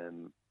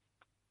 and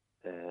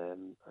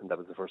that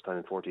was the first time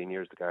in 14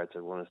 years the Guards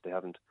had won it. They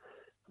haven't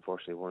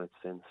unfortunately won it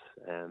since.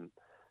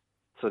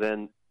 So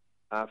then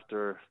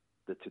after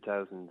the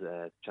 2000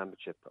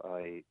 championship,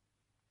 I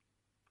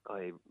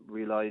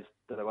realised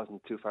that I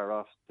wasn't too far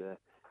off the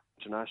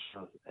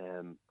international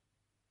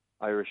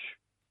Irish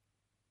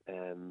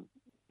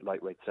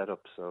lightweight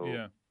setup. So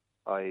yeah.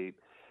 I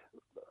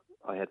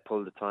had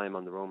pulled the time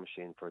on the row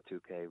machine for a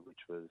 2K,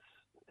 which was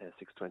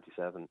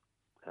 6:27,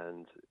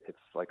 and if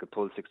I could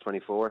pull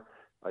 6:24,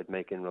 I'd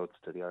make inroads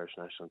to the Irish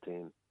national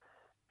team.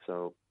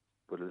 So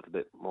with a little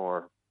bit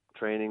more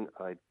training,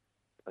 I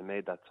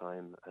made that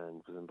time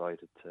and was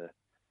invited to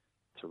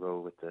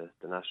row with the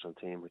national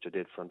team, which I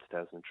did from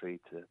 2003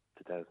 to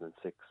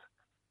 2006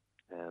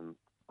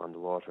 on the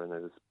water, and I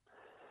was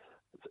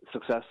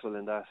successful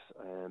in that.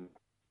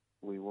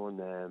 We won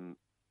a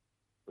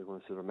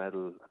silver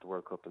medal at the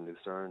World Cup in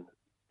Lucerne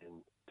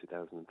in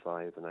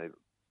 2005, and I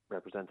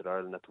represented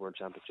Ireland at the World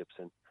Championships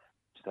in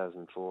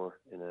 2004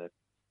 in a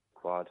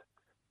quad,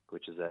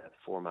 which is a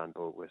 4-man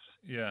boat with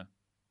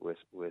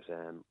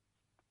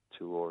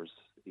 2 oars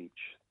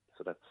each.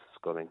 So that's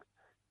sculling.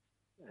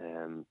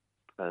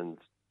 And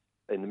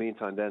in the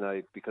meantime,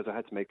 then because I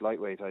had to make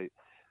lightweight,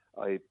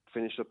 I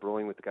finished up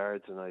rowing with the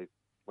Guards, and I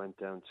went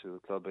down to a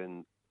club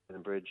in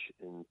Bridge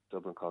in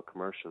Dublin called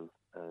Commercial,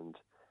 and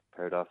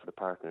paired off with a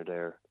partner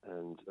there.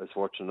 And I was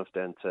fortunate enough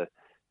then to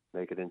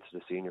make it into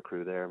the senior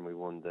crew there, and we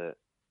won the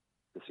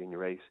senior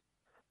race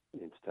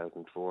in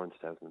 2004 and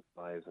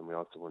 2005, and we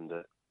also won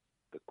the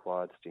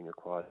senior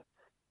quad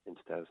in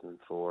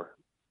 2004.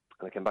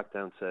 And I came back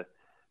down to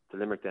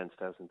Limerick then in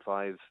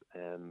 2005,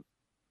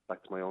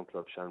 back to my own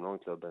club, Shannon Rowing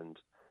Club, and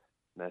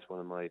met one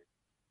of my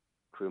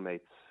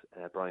crewmates,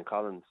 Brian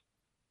Collins,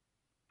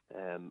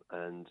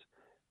 and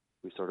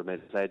we sort of made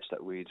a pledge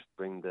that we'd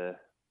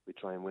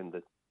try and win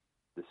the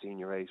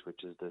senior race,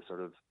 which is the sort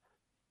of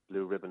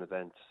blue ribbon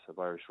event of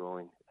Irish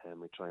rowing, and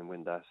we try and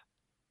win that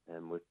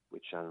with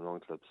Shannon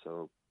Rowing Club.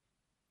 So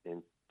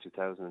in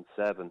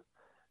 2007,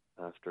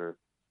 after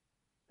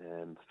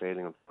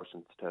failing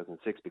unfortunately in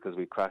 2006 because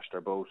we crashed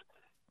our boat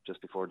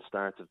just before the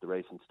start of the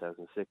race in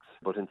 2006,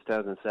 but in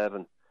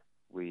 2007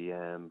 we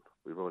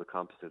rowed a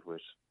composite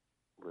with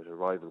a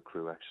rival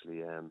crew,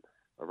 actually, a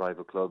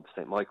rival club,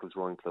 St Michael's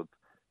Rowing Club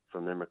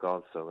from Limerick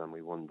also, and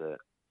we won the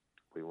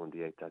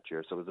 8th that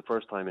year. So it was the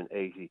first time in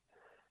 80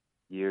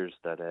 years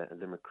that a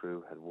Limerick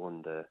crew had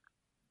won the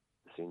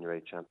Senior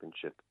 8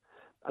 championship.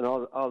 And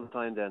all the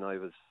time then I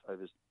was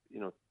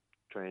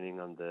training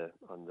on the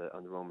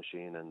row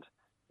machine, and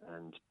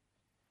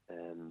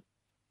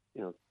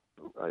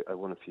I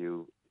won a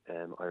few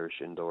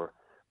Irish indoor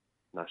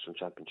national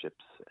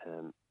championships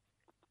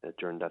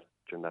during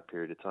that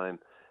period of time.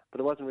 But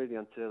it wasn't really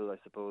until, I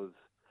suppose,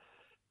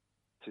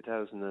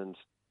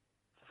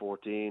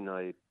 2014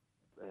 I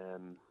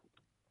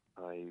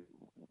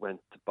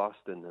went to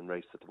Boston and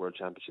raced at the World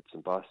Championships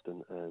in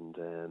Boston, and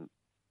won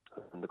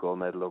the gold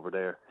medal over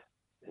there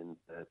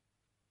at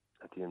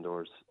the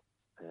indoors.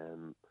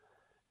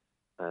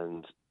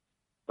 And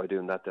by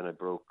doing that, then I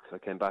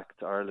came back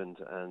to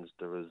Ireland, and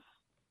there was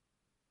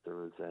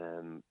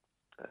a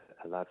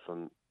lad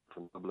from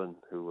Dublin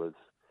who was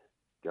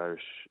the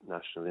Irish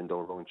national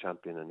indoor rowing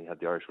champion, and he had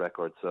the Irish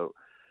record. So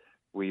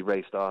we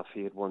raced off.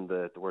 He had won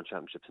the World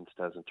Championships in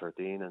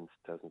 2013, and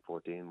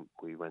 2014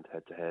 we went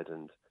head to head,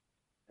 and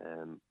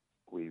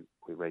we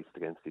raced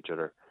against each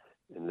other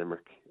in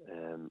Limerick.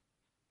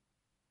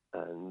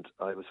 And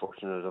I was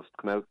fortunate enough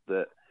to come out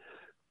the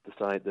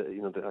side that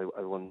that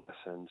I won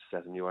and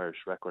set a new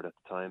Irish record at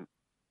the time.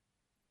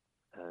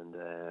 And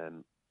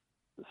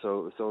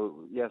So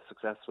yeah,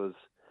 success was.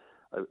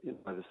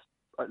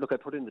 I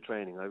put in the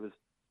training. I was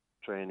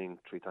training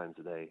 3 times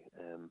a day.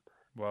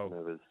 Wow.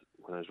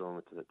 When I was rowing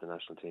with the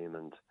national team,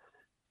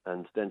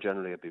 and then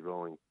generally I'd be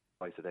rowing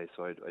twice a day.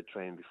 So I'd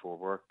train before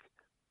work,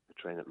 I'd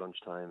train at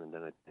lunchtime, and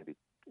then I'd maybe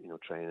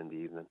train in the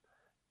evening.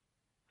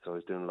 So I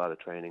was doing a lot of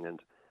training, and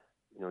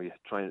you're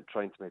trying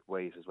to make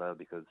weight as well,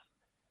 because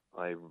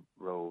I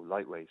row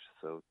lightweight.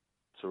 So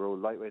to row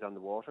lightweight on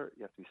the water,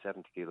 you have to be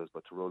 70 kilos,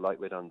 but to row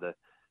lightweight on the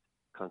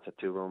Concept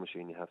 2 row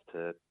machine, you have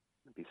to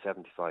be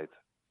 75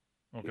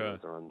 kilos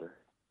or under.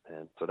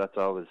 And so that's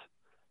always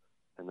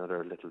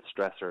another little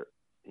stressor,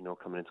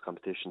 coming into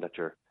competition, that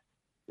you're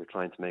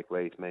trying to make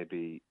weight,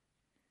 maybe,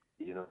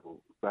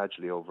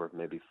 gradually over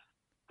maybe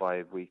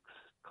 5 weeks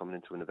coming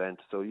into an event.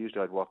 So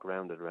usually I'd walk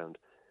around at around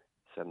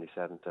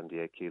 77,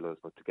 78 kilos,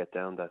 but to get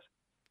down that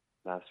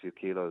last few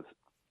kilos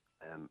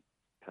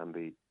can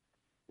be,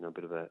 a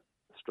bit of a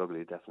struggle.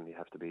 You definitely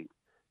have to be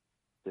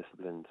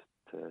disciplined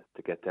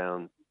to get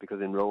down,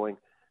 because in rowing,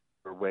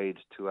 we're weighed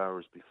 2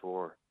 hours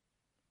before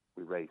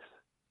we race.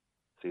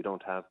 So you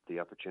don't have the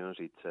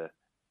opportunity to,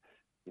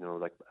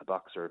 like a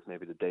boxer,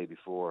 maybe the day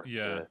before,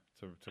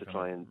 to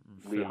try and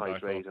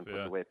rehydrate and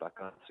put the weight back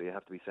on. So you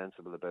have to be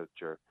sensible about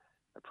your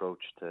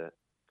approach to,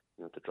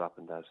 to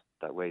dropping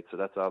that weight. So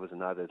that's always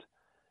an added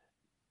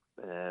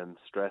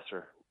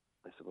stressor,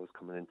 I suppose,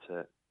 coming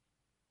into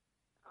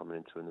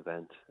an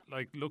event.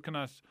 Like looking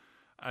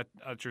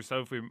at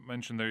yourself, we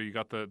mentioned there you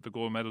got the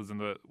gold medals in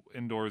the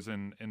indoors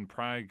in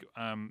Prague.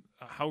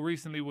 How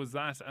recently was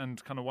that,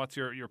 and kind of what's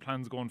your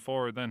plans going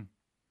forward then?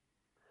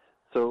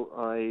 So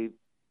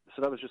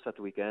that was just at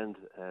the weekend.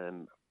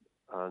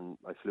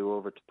 I flew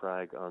over to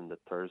Prague on the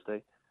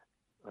Thursday.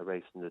 I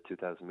raced in the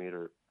 2,000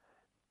 meter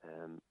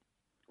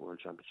World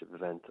Championship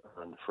event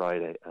on the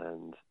Friday,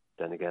 and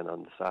then again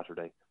on the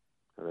Saturday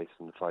I raced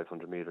in the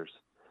 500 meters.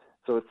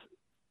 So it's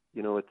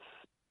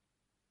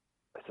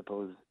I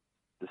suppose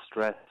the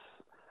stress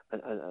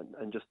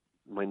and just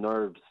my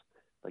nerves,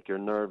 like your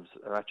nerves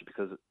are actually,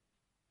 because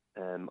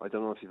I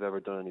don't know if you've ever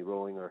done any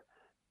rowing or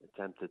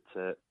attempted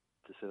to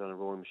sit on a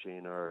rowing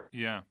machine or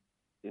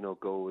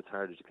go as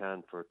hard as you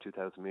can for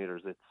 2,000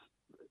 meters. It's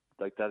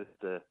like that is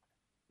the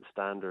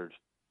standard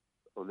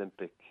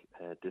Olympic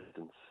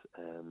distance,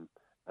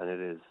 and it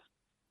is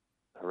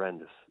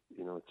horrendous.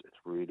 It's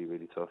really,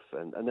 really tough.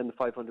 And then the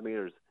 500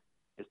 meters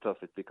is tough.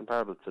 It'd be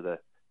comparable to the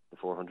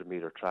 400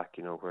 meter track,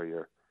 where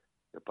your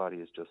body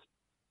is just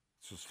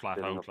flat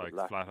out, like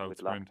flat out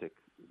sprint. Lactic.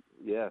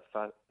 Yeah,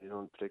 fat.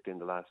 Particularly in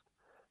the last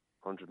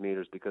 100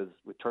 meters, because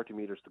with 30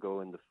 meters to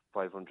go in the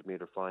 500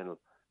 meter final,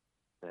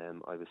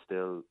 I was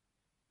still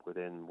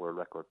within world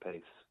record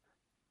pace,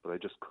 but I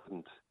just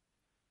couldn't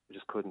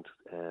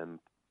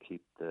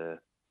keep the.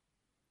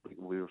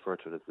 We refer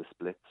to it as the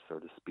splits or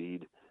the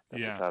speed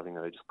that I was having,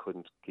 and I just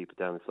couldn't keep it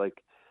down. It's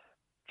like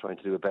trying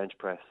to do a bench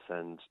press,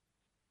 and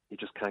you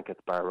just can't get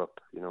the bar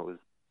up. It was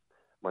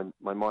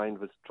my mind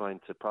was trying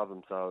to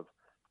problem solve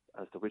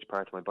as to which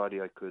part of my body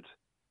I could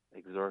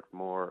exert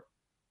more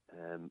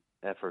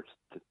effort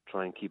to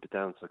try and keep it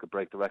down so I could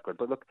break the record.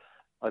 But look,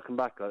 I'll come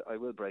back. I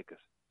will break it.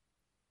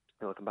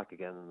 I'll come back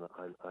again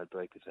and I'll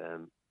break it.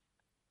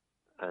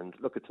 And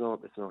look, it's no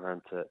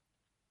harm to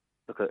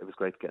look. It was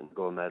great getting the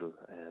gold medal,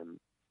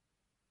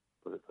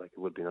 but it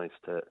would be nice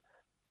to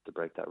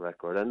break that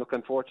record. And look,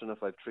 I'm fortunate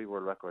enough. I have 3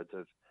 world records.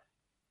 I've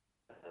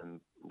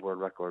world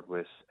record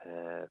with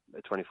a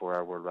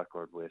 24-hour world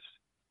record with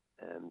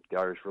the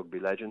Irish Rugby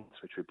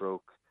Legends, which we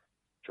broke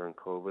during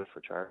COVID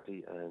for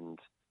charity, and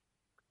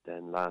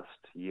then last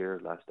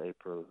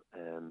April,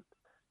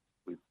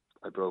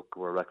 I broke a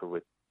world record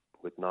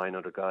with 9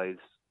 other guys,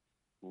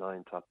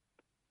 9 top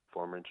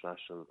former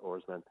international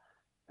oarsmen,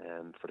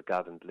 for the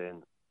Gavin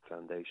Glynn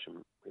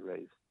Foundation. We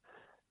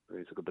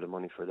raised a good bit of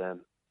money for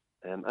them,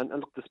 and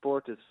look, the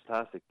sport is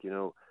fantastic.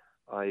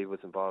 I was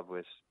involved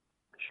with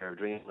Share a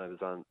Dream. I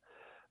was on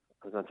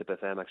Tip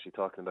FM actually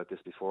talking about this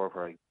before,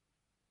 where I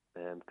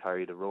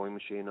carried a rowing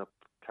machine up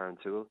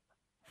Carrantoul.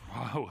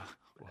 Wow.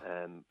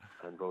 And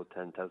rowed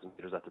 10,000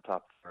 metres at the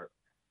top for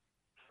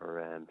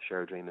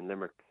Share a Dream in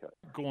Limerick.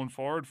 Going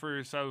forward for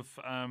yourself,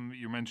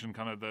 you mentioned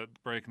kind of the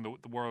breaking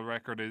the world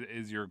record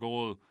is your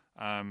goal.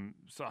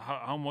 So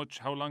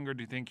how longer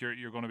do you think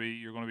you're going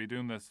to be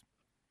doing this?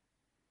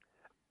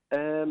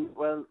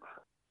 Well,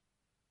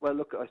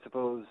 look, I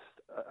suppose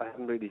I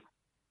haven't really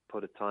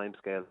put a time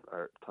scale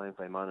or time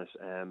frame on it.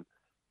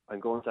 I'm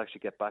going to actually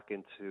get back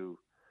into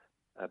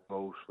a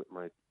boat with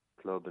my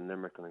club in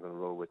Limerick, and I'm going to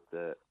row with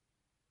the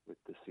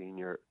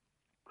senior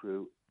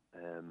crew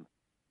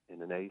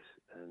in an 8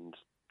 and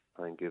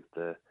try and give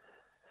the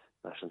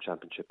national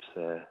championships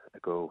a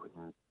go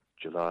in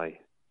July.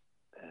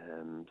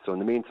 So in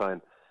the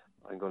meantime,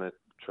 I'm going to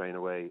train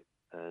away,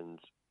 and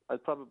I'll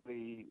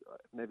probably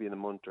maybe in a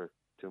month or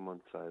 2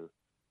 months I'll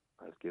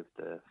give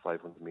the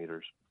 500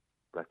 meters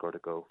record a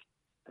go,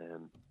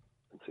 and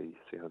see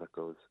how that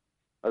goes.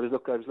 I was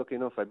lucky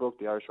enough. I broke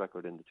the Irish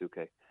record in the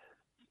 2K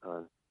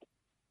on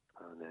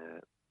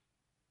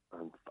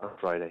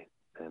Friday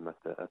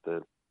at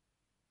the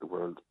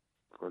World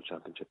World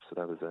Championship. So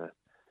that was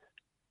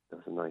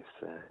a nice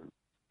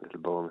little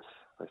bonus,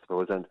 I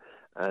suppose.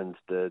 And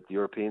the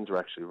Europeans were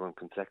actually run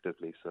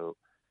consecutively. So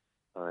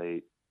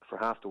for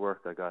half the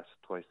work, I got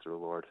twice the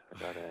reward. I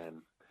got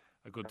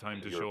a good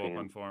time to show up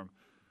on form.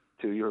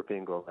 2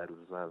 European gold medals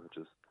as well, which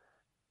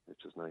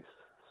was nice.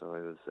 So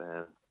I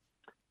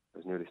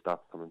was nearly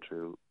stopped coming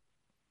through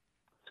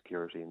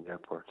security in the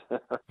airport. I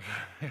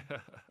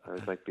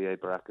was like B.A.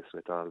 Baracus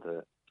with all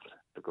the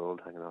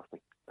gold hanging off me.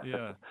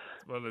 Yeah,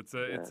 well, it's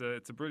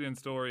a brilliant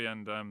story,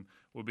 and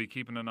we'll be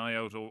keeping an eye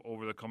out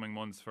over the coming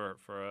months for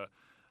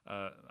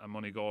a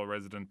Moneygall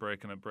resident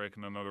breaking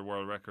another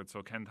world record.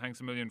 So Ken,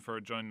 thanks a million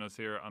for joining us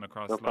here on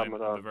Across the Line,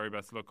 and the very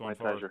best of luck going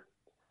forward. My pleasure.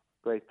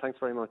 Great, thanks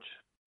very much.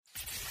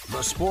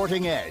 The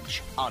Sporting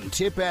Edge on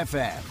Tip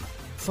FM,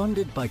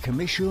 funded by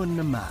Commission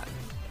Naman,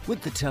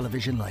 with the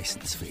television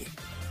licence fee.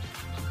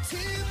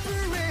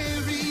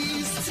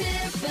 Tipperary's Tip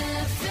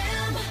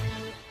FM.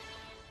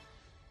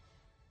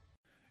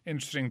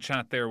 Interesting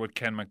chat there with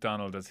Ken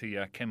McDonald as he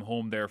came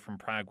home there from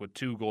Prague with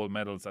 2 gold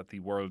medals at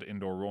the World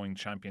Indoor Rowing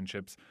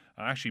Championships.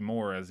 Actually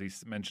more, as he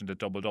mentioned, it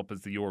doubled up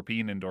as the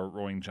European Indoor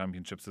Rowing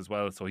Championships as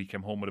well. So he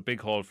came home with a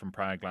big haul from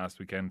Prague last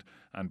weekend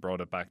and brought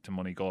it back to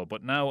Moneygall.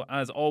 But now,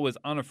 as always,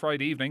 on a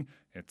Friday evening,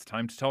 it's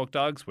time to talk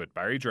dogs with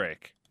Barry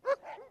Drake.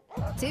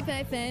 Tip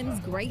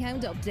FM's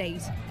Greyhound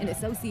Update in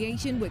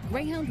association with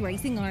Greyhound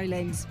Racing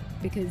Ireland,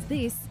 because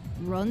this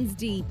runs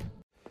deep.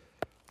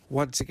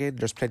 Once again,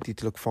 there's plenty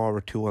to look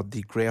forward to on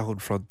the greyhound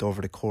front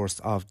over the course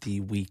of the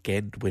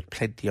weekend, with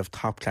plenty of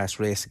top-class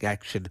racing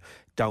action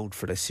down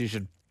for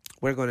decision.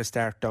 We're going to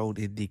start down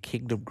in the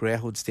Kingdom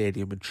Greyhound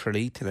Stadium in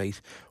Tralee tonight,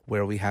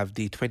 where we have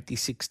the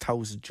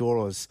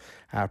 €26,000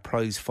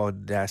 prize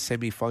fund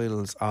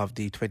semi-finals of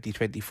the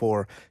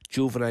 2024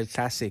 Juvenile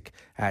Classic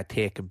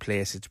taking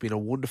place. It's been a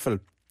wonderful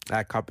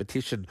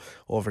competition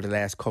over the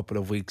last couple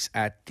of weeks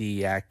at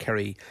the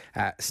Kerry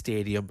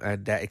Stadium,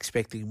 and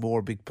expecting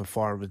more big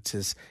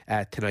performances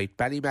tonight.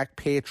 Ballymac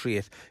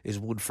Patriot is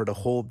one for the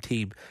home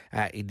team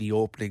in the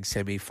opening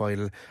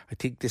semi-final. I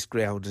think this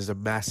greyhound is a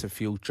massive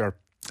future.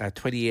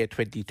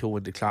 28-22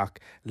 on the clock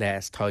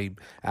last time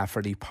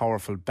for the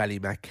powerful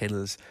Ballymac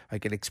Kennels. I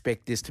can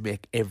expect this to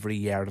make every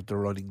yard of the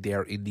running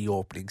there in the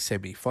opening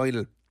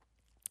semi-final.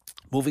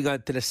 Moving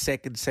on to the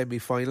second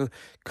semi-final,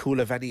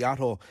 Coola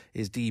Vaniato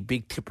is the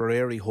big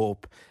Tipperary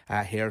hope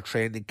here,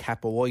 trained in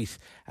Kappa White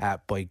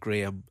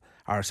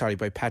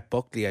by Pat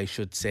Buckley, I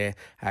should say.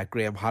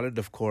 Graham Holland,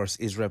 of course,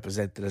 is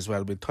represented as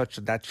well. We'll touch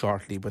on that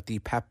shortly. But the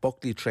Pat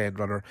Buckley trained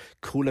runner,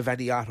 Coola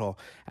Vaniato,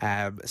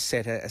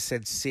 set a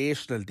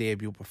sensational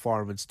debut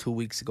performance 2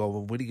 weeks ago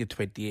when winning in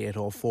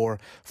 28.04.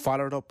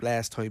 Followed up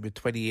last time in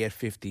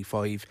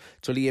 28.55.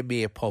 It's only a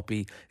May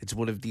puppy. It's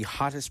one of the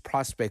hottest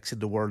prospects in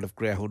the world of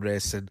greyhound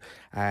racing.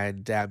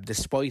 And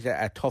despite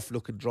a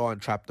tough-looking draw in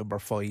trap number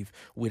 5,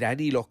 with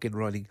any luck in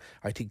running,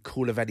 I think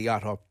Coola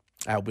Vaniato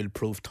will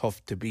prove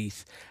tough to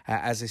beat.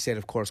 As I said,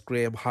 of course,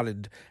 Graham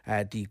Holland,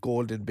 the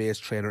Golden Base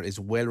trainer, is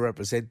well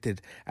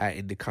represented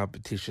in the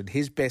competition.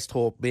 His best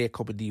hope may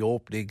come in the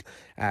opening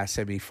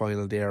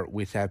semi-final there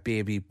with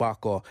Baby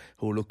Bacco,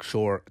 who looks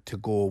sure to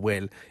go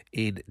well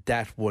in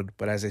that one.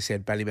 But as I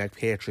said, Ballymac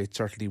Patriot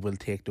certainly will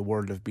take the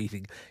world of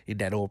beating in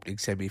that opening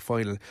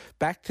semi-final.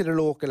 Back to the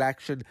local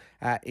action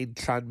in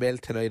Clonmel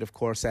tonight, of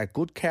course.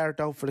 Good card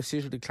down for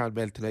decision in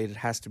Clonmel tonight, it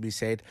has to be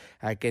said.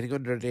 Getting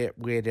under the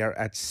way there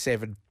at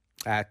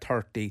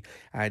 7:30,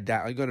 and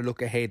I'm going to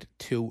look ahead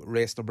to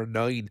race number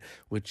 9,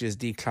 which is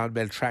the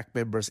Clonmel Track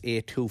Members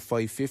A2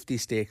 550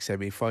 Stakes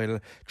semi-final.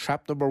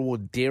 Trap number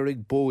 1,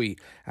 Daring Bowie,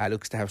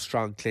 looks to have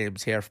strong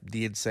claims here from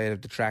the inside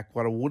of the track.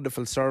 What a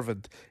wonderful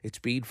servant it's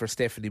been for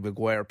Stephanie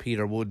Maguire,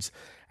 Peter Woods,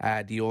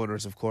 the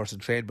owners, of course,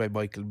 and trained by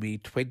Michael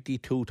Meade.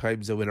 22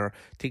 times a winner.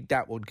 I think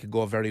that one can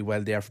go very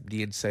well there from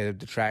the inside of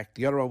the track.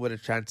 The other one with a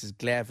chance is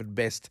Glavin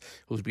Best,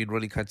 who's been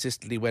running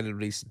consistently well in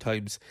recent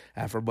times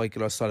for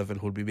Michael O'Sullivan,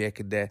 who'll be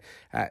making the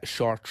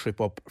short trip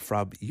up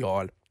from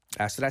Youghal.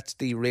 So that's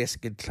the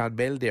racing in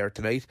Clonmel there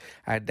tonight.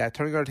 And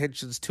turning our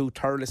attentions to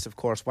Thurles, of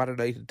course. What a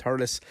night in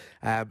Thurles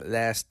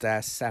last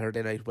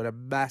Saturday night, with a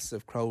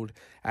massive crowd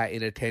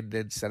in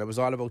attendance. And it was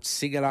all about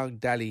Sing Along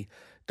Dolly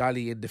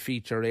in the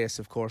feature race,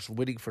 of course,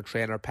 winning for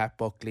trainer Pat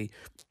Buckley.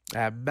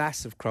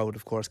 Massive crowd,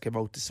 of course, came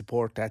out to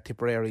support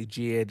Tipperary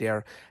GA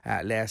there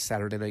last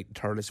Saturday night in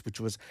Thurles, which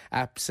was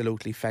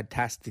absolutely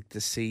fantastic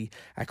to see.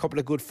 A couple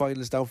of good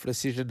finals down for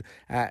decision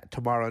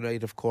tomorrow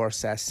night, of course.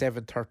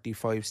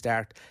 7:35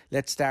 start.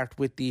 Let's start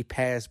with the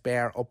Paz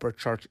Bear Upper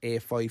Church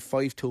A5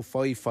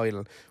 525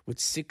 final with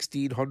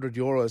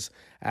 €1,600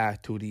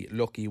 to the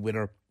lucky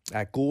winner.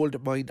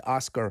 Gold Mind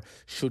Oscar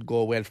should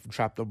go well from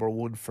trap number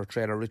 1 for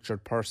trainer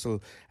Richard Purcell,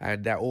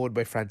 and owned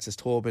by Francis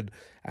Tobin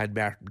and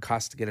Martin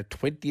Costigan. A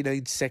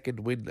 29-second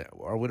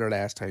winner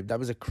last time. That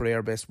was a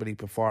career best winning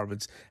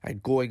performance,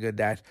 and going on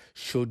that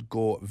should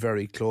go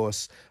very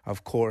close.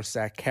 Of course,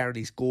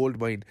 Kearney's Gold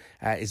Mine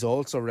is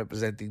also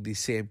representing the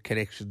same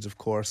connections, of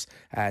course.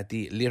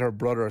 The Litter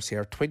Brothers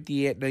here,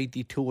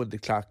 28.92 on the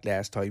clock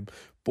last time.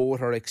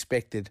 Both are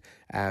expected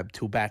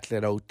to battle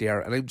it out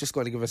there. And I'm just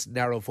going to give us a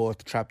narrow vote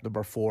to trap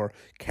number 4,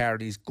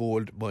 Carney's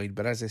Gold Mine.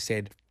 But as I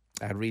said,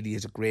 really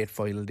is a great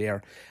final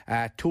there.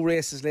 2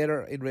 races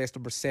later, in race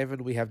number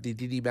 7, we have the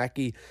Didi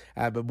Mackey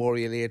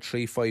Memorial A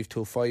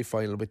 3525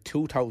 final with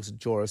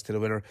 €2,000 to the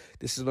winner.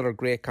 This is another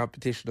great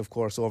competition, of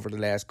course, over the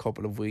last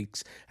couple of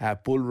weeks.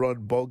 Bull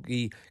Run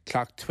Buggy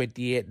clocked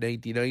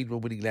 28.99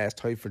 when winning last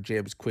time for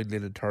James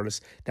Quinlan and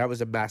Thurles. That was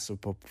a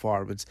massive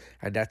performance,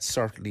 and that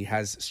certainly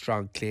has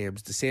strong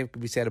claims. The same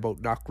can be said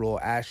about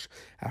Knockrow Ash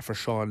for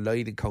Sean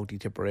Lloyd in County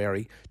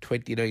Tipperary.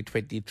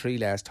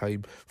 29.23 last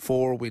time,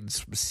 4 wins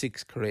from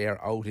 6 career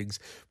outings.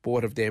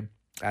 Both of them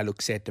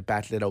look set to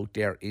battle it out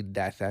there in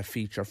that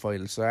feature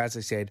final. So as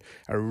I said,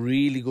 a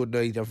really good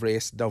night of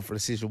racing down for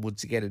decision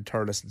once again in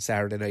Thurles on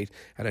Saturday night,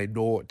 and I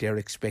know they're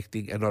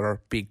expecting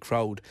another big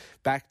crowd.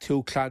 Back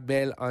to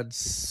Clonmel on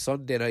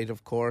Sunday night,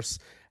 of course.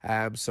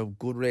 Some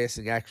good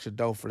racing action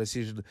down for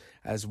decision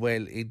as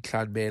well in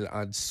Clonmel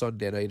on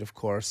Sunday night, of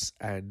course,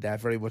 and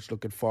very much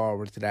looking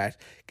forward to that.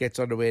 Gets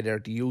underway there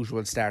at the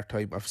usual start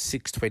time of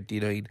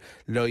 6:29,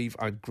 live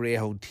on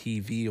Greyhound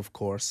TV, of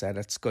course, and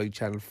at Sky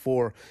Channel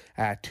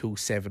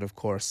 427, of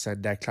course.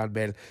 And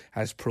Clonmel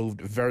has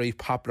proved very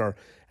popular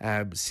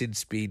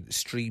since being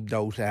streamed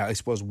out, I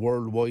suppose,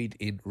 worldwide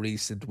in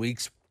recent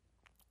weeks.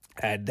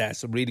 And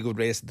some really good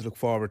racing to look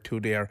forward to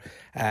there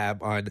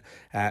on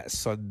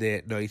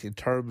Sunday night. In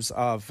terms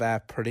of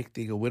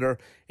predicting a winner,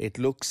 it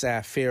looks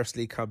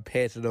fiercely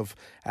competitive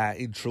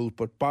in truth,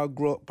 but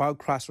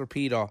Bogcross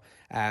Rapido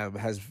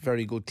has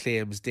very good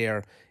claims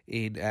there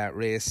in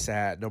race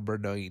number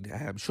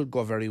 9. Should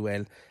go very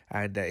well,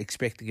 and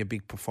expecting a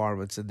big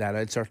performance in that.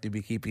 I'll certainly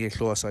be keeping a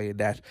close eye on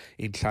that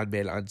in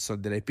Clonmel on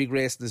Sunday night. Big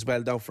racing as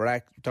well down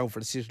for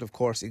decision, of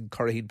course, in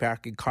Curraheen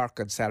Park in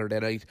Cork on Saturday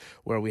night,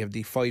 where we have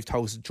the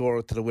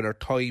 €5,000 to the winner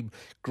time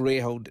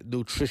Greyhound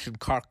Nutrition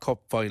Cork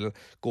Cup final.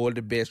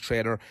 Golden Base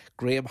trainer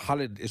Graham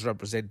Holland is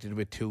represented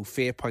with 2.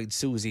 Faye Point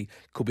Susie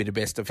could be the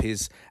best of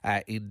his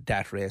in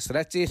that race. So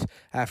that's it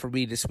for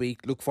me this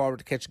week. Look forward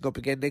to catching up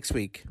again next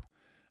week.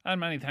 And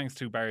many thanks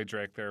to Barry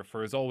Drake there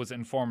for his always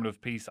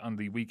informative piece on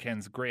the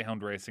weekend's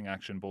greyhound racing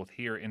action, both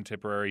here in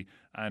Tipperary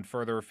and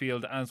further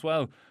afield as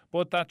well.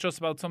 But that just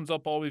about sums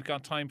up all we've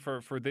got time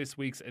for this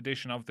week's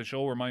edition of the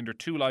show. Reminder,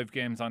 2 live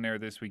games on air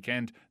this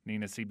weekend.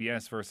 Nenagh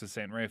CBS versus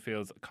St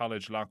Raphaels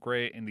College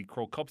Loughrea in the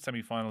Croke Cup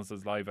semi-finals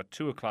is live at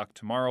 2 o'clock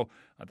tomorrow.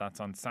 That's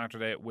on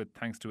Saturday with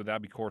thanks to the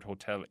Abbey Court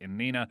Hotel in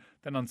Nenagh.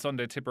 Then on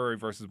Sunday, Tipperary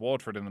versus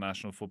Waterford in the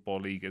National Football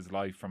League is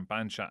live from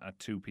Bansha at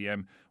 2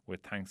 p.m.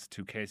 with thanks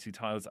to Casey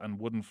Tiles and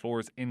Wooden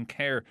Floors in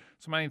Care.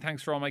 So many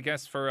thanks for all my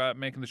guests for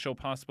making the show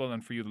possible,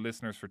 and for you the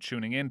listeners for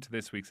tuning in to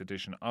this week's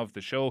edition of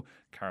the show.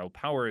 Carol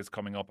Power is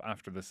coming up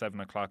after the 7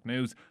 o'clock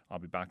news. I'll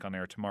be back on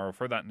air tomorrow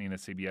for that Nenagh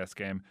CBS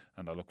game,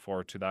 and I look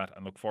forward to that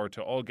and look forward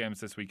to all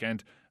games this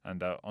weekend.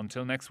 And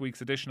until next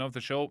week's edition of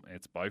the show,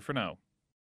 it's bye for now.